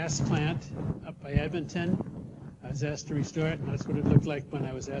a gas plant up by Edmonton. I was asked to restore it, and that's what it looked like when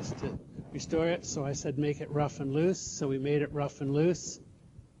I was asked to restore it. So I said make it rough and loose. So we made it rough and loose.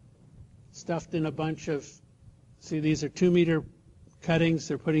 Stuffed in a bunch of, see, these are 2-meter cuttings.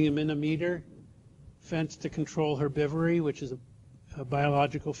 They're putting them in a meter. Fence to control herbivory, which is a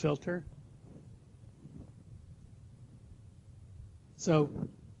biological filter. So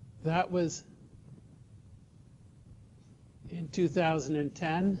that was in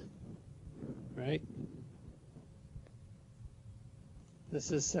 2010, right?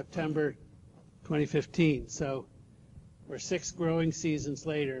 This is September 2015. So we're 6 growing seasons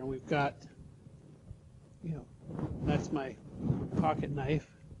later, and we've got, that's my pocket knife,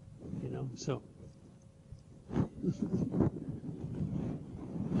 so.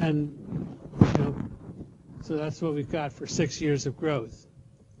 And, so that's what we've got for 6 years of growth.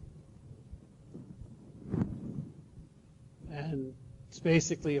 And it's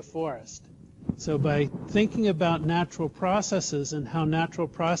basically a forest. So by thinking about natural processes and how natural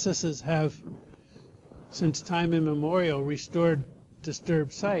processes have, since time immemorial, restored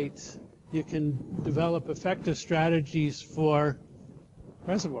disturbed sites, you can develop effective strategies for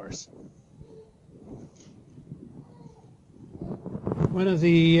reservoirs. One of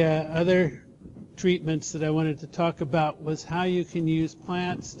the other treatments that I wanted to talk about was how you can use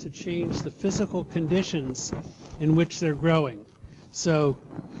plants to change the physical conditions in which they're growing. So,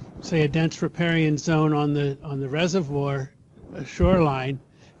 say a dense riparian zone on the reservoir shoreline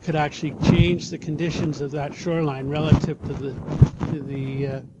could actually change the conditions of that shoreline relative to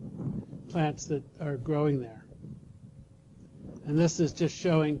the plants that are growing there. And this is just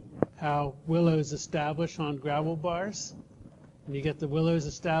showing how willows establish on gravel bars. And you get the willows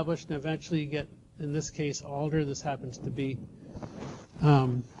established, and eventually you get, in this case, alder. This happens to be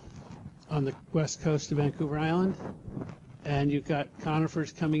on the west coast of Vancouver Island. And you've got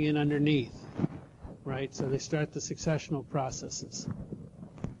conifers coming in underneath, right? So they start the successional processes.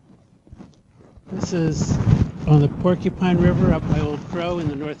 This is on the Porcupine River up by Old Crow in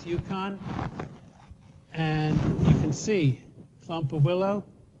the North Yukon. And you can see clump of willow,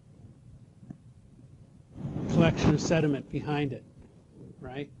 collection of sediment behind it,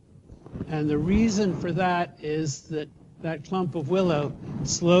 right? And the reason for that is that that clump of willow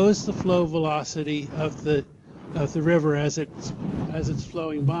slows the flow velocity of the river as it's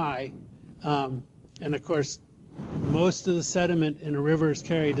flowing by, and of course most of the sediment in a river is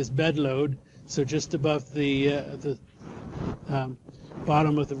carried as bed load, so just above the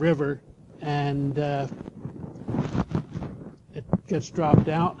bottom of the river, and it gets dropped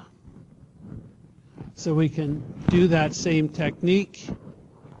out. So we can do that same technique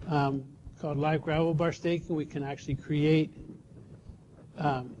called live gravel bar staking. We can actually create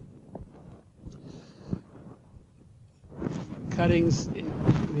cuttings,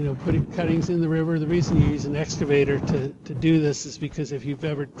 putting cuttings in the river. The reason you use an excavator to do this is because if you've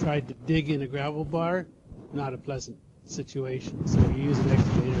ever tried to dig in a gravel bar, not a pleasant situation. So you use an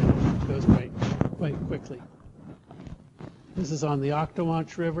excavator and it goes quite quickly. This is on the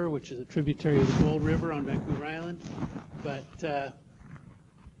Octowanche River, which is a tributary of the Gold River on Vancouver Island. But,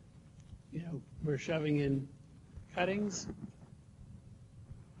 we're shoving in cuttings.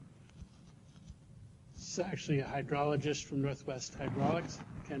 This is actually a hydrologist from Northwest Hydraulics,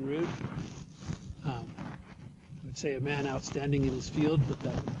 Ken Root. I would say a man outstanding in his field, but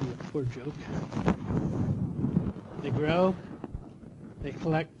that would be a poor joke. They grow. They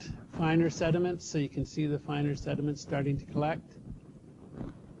collect finer sediments, so you can see the finer sediments starting to collect.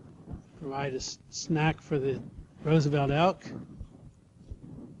 Provide a snack for the Roosevelt elk.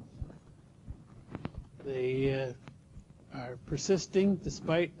 They are persisting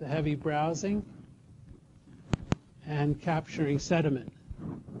despite the heavy browsing and capturing sediment.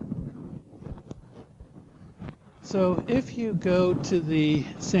 So if you go to the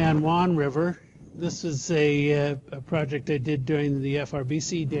San Juan River, this is a project I did during the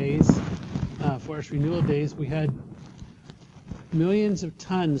FRBC days, Forest Renewal Days. We had millions of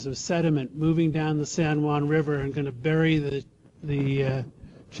tons of sediment moving down the San Juan River and going to bury the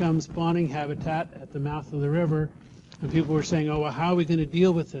chum spawning habitat at the mouth of the river. And people were saying, oh, well, how are we going to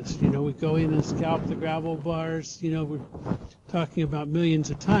deal with this? We go in and scalp the gravel bars. We're talking about millions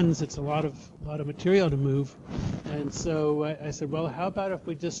of tons. It's a lot of material to move. And so I said, well, how about if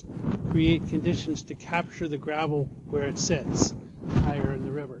we just create conditions to capture the gravel where it sits, higher in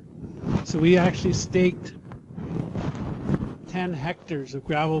the river? So we actually staked 10 hectares of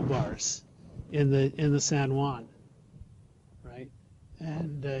gravel bars in the San Juan, right?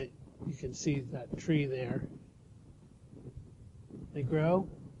 And you can see that tree there. They grow,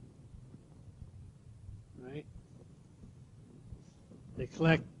 right? They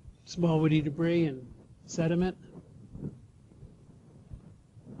collect small woody debris and sediment.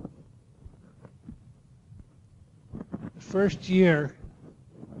 The first year,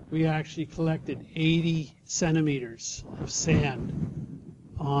 we actually collected 80 centimeters of sand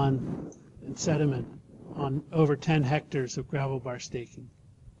and sediment on over 10 hectares of gravel bar staking.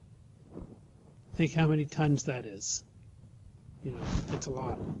 Think how many tons that is. It's a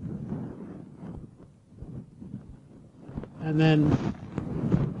lot. And then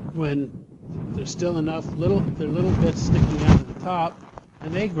when there's still enough little bits sticking out of the top,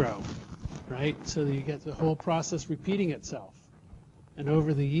 and they grow, right? So that you get the whole process repeating itself. And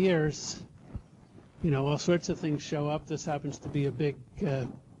over the years, all sorts of things show up. This happens to be a big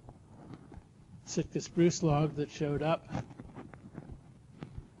Sitka spruce log that showed up.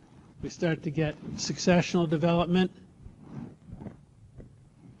 We start to get successional development.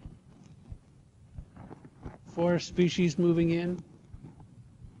 Forest species moving in,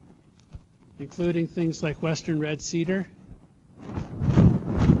 including things like western red cedar.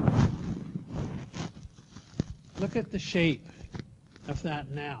 Look at the shape of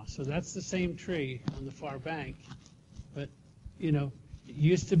that now. So that's the same tree on the far bank, but it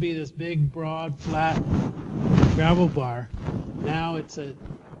used to be this big, broad, flat gravel bar. Now it's a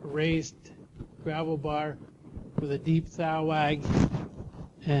raised gravel bar with a deep thou wag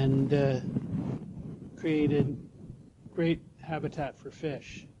and created great habitat for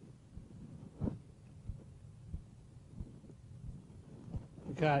fish.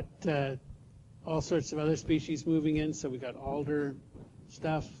 We got all sorts of other species moving in, so we got alder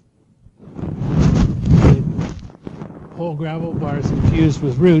stuff. The whole gravel bar is infused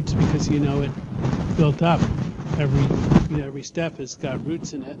with roots because it built up. Every step has got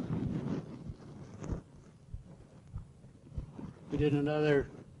roots in it. We did another,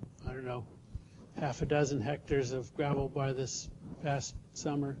 half a dozen hectares of gravel bar this past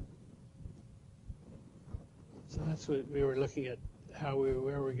summer. So that's what we were looking at, where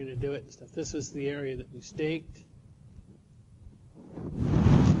we're going to do it and stuff. This was the area that we staked.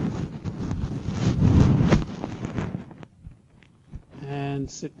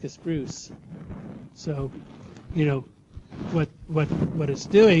 And Sitka spruce. So, what it's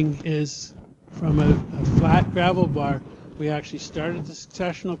doing is from a flat gravel bar, we actually started the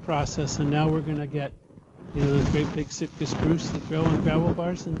successional process, and now we're going to get, those great big Sitka spruce that grow on gravel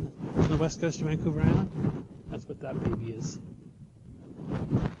bars on the west coast of Vancouver Island. That's what that baby is.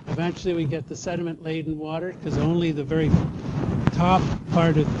 Eventually we get the sediment-laden water because only the very top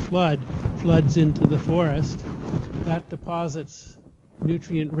part of the flood floods into the forest. That deposits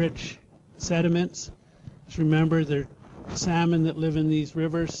nutrient-rich sediments. Just remember, there are salmon that live in these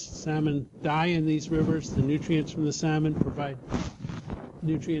rivers. Salmon die in these rivers. The nutrients from the salmon provide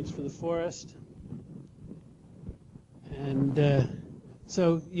nutrients for the forest. And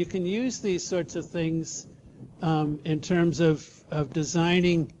so you can use these sorts of things in terms of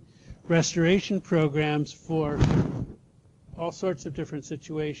designing restoration programs for all sorts of different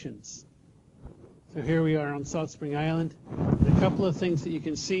situations. So here we are on Salt Spring Island. And a couple of things that you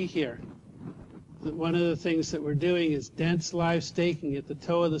can see here. One of the things that we're doing is dense live staking at the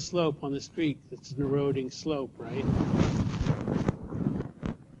toe of the slope on this creek that's an eroding slope, right?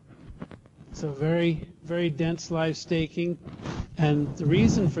 So very, very dense live staking. And the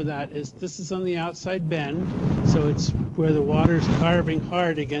reason for that is this is on the outside bend, so it's where the water's carving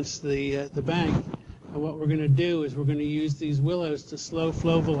hard against the bank. And what we're going to do is we're going to use these willows to slow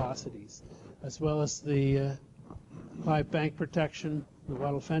flow velocities, as well as the live bank protection, the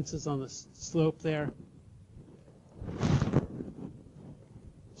wattle fences on the slope there.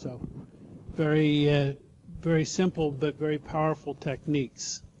 So very, very simple but very powerful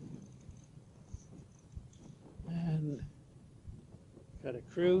techniques. And got a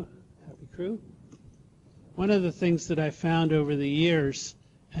crew, happy crew. One of the things that I found over the years,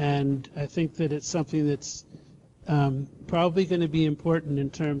 and I think that it's something that's probably going to be important in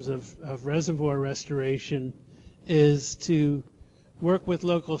terms of reservoir restoration, is to work with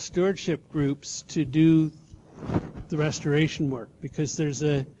local stewardship groups to do the restoration work, because there's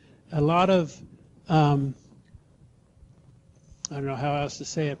a lot of, I don't know how else to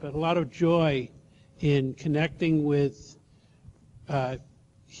say it, but a lot of joy in connecting with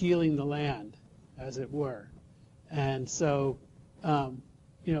healing the land, as it were. And so,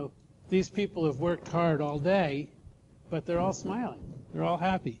 you know, these people have worked hard all day, but they're all smiling. They're all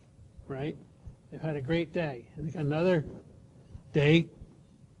happy, right? They've had a great day. And they got another day,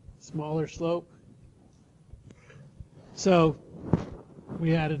 smaller slope. So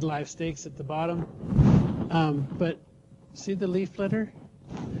we added live stakes at the bottom. But see the leaf litter?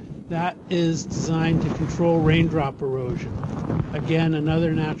 That is designed to control raindrop erosion. Again,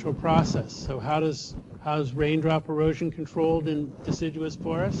 another natural process. So how's raindrop erosion controlled in deciduous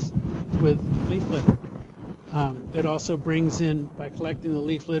forests? With leaf litter. It also brings in, by collecting the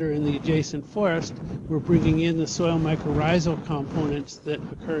leaf litter in the adjacent forest, we're bringing in the soil mycorrhizal components that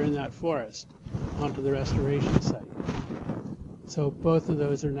occur in that forest onto the restoration site. So both of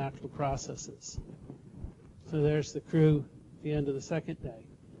those are natural processes. So there's the crew at the end of the second day.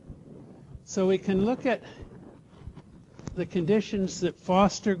 So we can look at the conditions that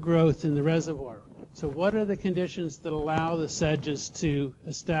foster growth in the reservoir. So what are the conditions that allow the sedges to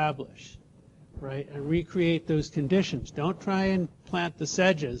establish, right? And recreate those conditions. Don't try and plant the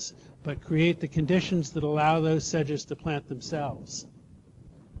sedges, but create the conditions that allow those sedges to plant themselves.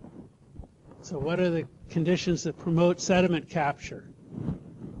 So what are the conditions that promote sediment capture?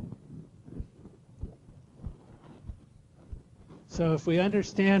 So if we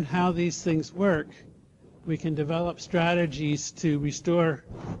understand how these things work, we can develop strategies to restore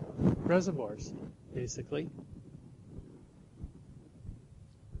reservoirs, basically.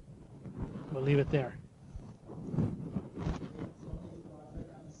 We'll leave it there.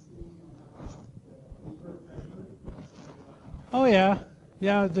 Oh yeah,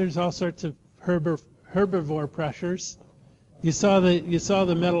 there's all sorts of herbivore pressures. You saw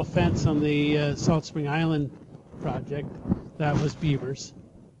the metal fence on the Salt Spring Island project. That was beavers.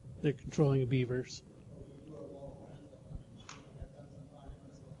 They're controlling the beavers.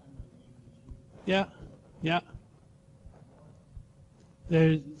 Yeah.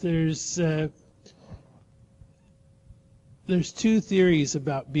 There's two theories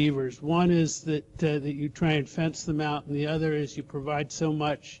about beavers. One is that you try and fence them out, and the other is you provide so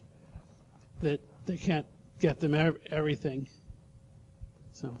much that they can't get them everything.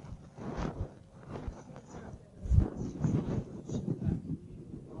 So.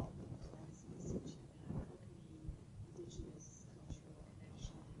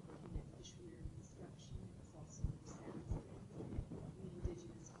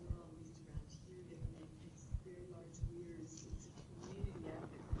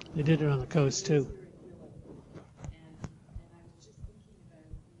 They did it on the coast too. And I was just thinking about,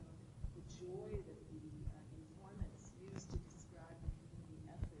 the joy that the informants used to describe the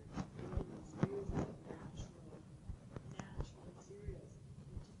community effort, all these years of natural materials.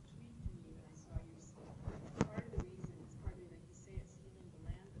 It just tweaked me when I saw your stuff. Part of the reason is partly, like you say, it's healing the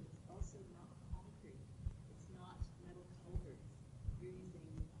land, but it's also not concrete. It's not metal culverts. You're using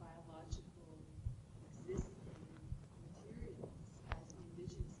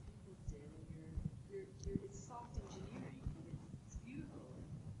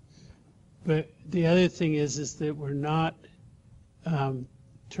But the other thing is that we're not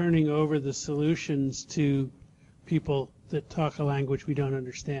turning over the solutions to people that talk a language we don't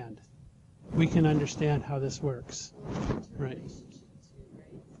understand. We can understand how this works, right? Too,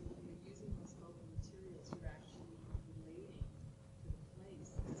 right? So when you're using those local materials, you're actually relating to the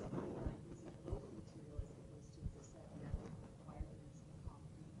place. It's something like using a local material as opposed to the set requirements of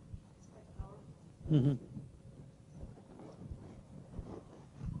concrete. It's quite powerful. Mm-hmm.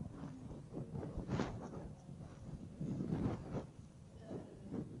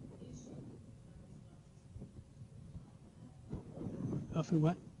 Often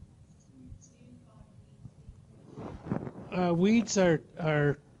what? Weeds are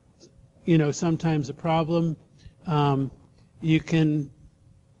sometimes a problem. You can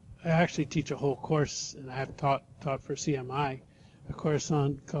I actually teach a whole course, and I have taught for CMI a course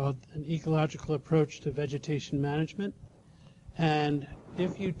called An Ecological Approach to Vegetation Management. And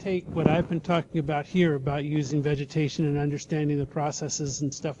if you take what I've been talking about here about using vegetation and understanding the processes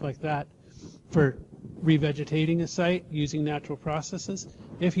and stuff like that for revegetating a site using natural processes,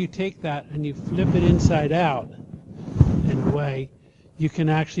 if you take that and you flip it inside out in a way, you can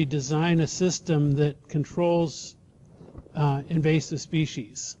actually design a system that controls invasive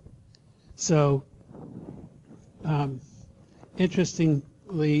species. So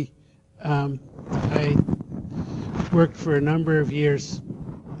interestingly, I worked for a number of years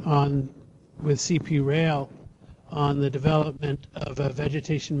with CP Rail on the development of a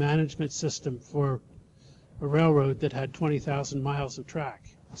vegetation management system for a railroad that had 20,000 miles of track.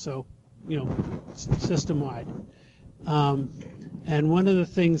 So, system-wide. And one of the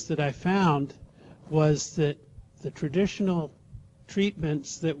things that I found was that the traditional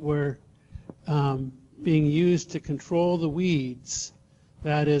treatments that were being used to control the weeds,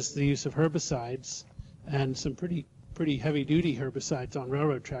 that is the use of herbicides, and some pretty heavy-duty herbicides on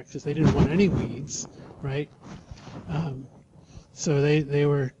railroad tracks because they didn't want any weeds, right? So they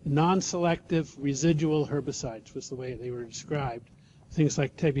were non-selective residual herbicides was the way they were described. Things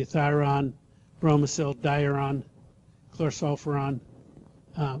like tebuthyron, bromacil, diuron, chlorsulfuron,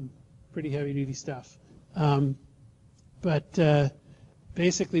 pretty heavy-duty stuff. But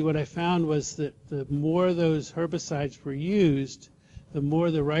basically what I found was that the more those herbicides were used, the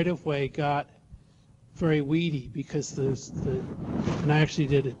more the right-of-way got very weedy because and I actually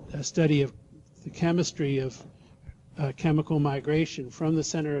did a study of the chemistry of chemical migration from the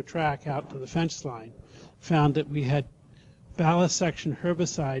center of track out to the fence line, found that we had ballast section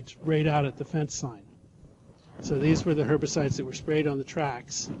herbicides right out at the fence line. So these were the herbicides that were sprayed on the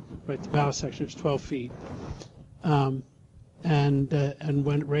tracks, right? The ballast section was 12 feet, and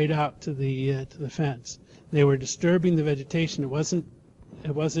went right out to the fence. They were disturbing the vegetation. It wasn't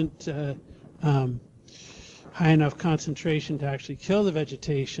high enough concentration to actually kill the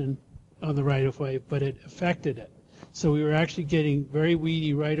vegetation on the right-of-way, but it affected it. So we were actually getting very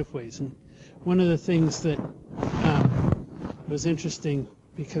weedy right-of-ways. And one of the things that was interesting,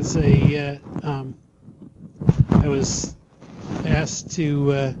 because I was asked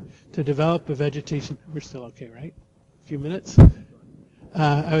to develop a vegetation. We're still okay, right? A few minutes.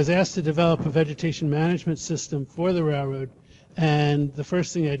 I was asked to develop a vegetation management system for the railroad, and the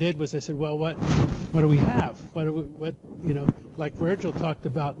first thing I did was I said, well, what do we have? Like Virgil talked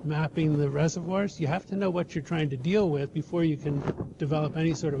about mapping the reservoirs, you have to know what you're trying to deal with before you can develop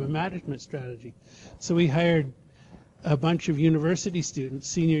any sort of a management strategy. So we hired a bunch of university students,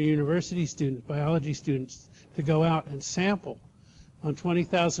 senior university students, biology students, to go out and sample on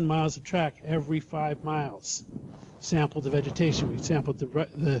 20,000 miles of track every 5 miles. Sampled the vegetation. We sampled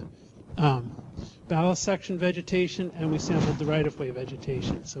the ballast section vegetation, and we sampled the right-of-way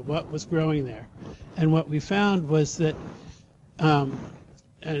vegetation. So what was growing there? And what we found was that, and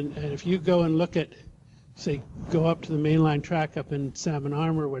if you go and look at, say, go up to the mainline track up in Salmon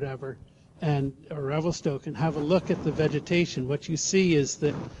Arm or whatever, or Revelstoke, and have a look at the vegetation, what you see is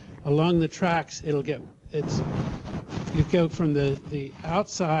that along the tracks, you go from the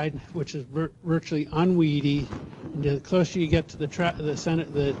outside, which is virtually unweedy, and the closer you get to the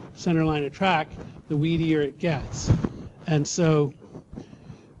center line of track, the weedier it gets. And so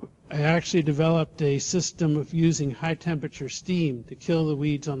I actually developed a system of using high temperature steam to kill the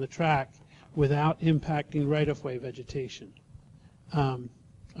weeds on the track without impacting right-of-way vegetation.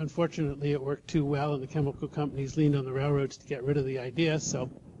 Unfortunately, it worked too well, and the chemical companies leaned on the railroads to get rid of the idea, so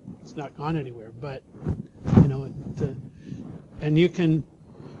it's not gone anywhere. But and you can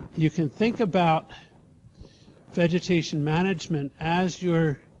think about vegetation management as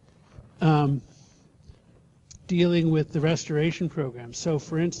you're dealing with the restoration program. So,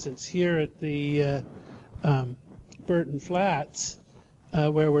 for instance, here at the Burton Flats,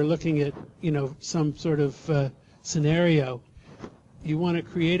 where we're looking at, some sort of scenario, you want to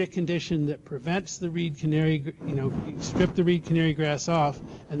create a condition that prevents the reed canary, you strip the reed canary grass off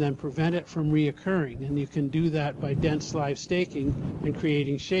and then prevent it from reoccurring. And you can do that by dense live staking and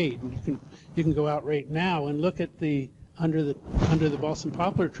creating shade. And you can go out right now and look at under the balsam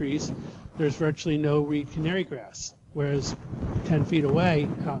poplar trees, there's virtually no reed canary grass. Whereas 10 feet away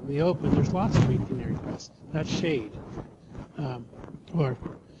out in the open, there's lots of reed canary grass. That's shade, or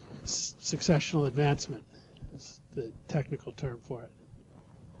successional advancement is the technical term for it.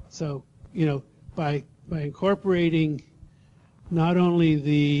 So, by incorporating not only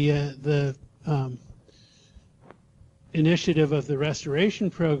the initiative of the restoration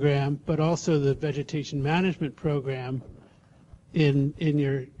program, but also the vegetation management program in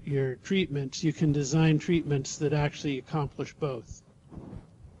your treatments, you can design treatments that actually accomplish both.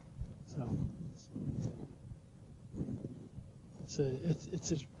 So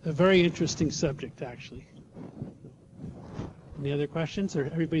it's a very interesting subject, actually. Any other questions, or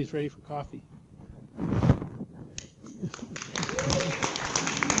everybody's ready for coffee?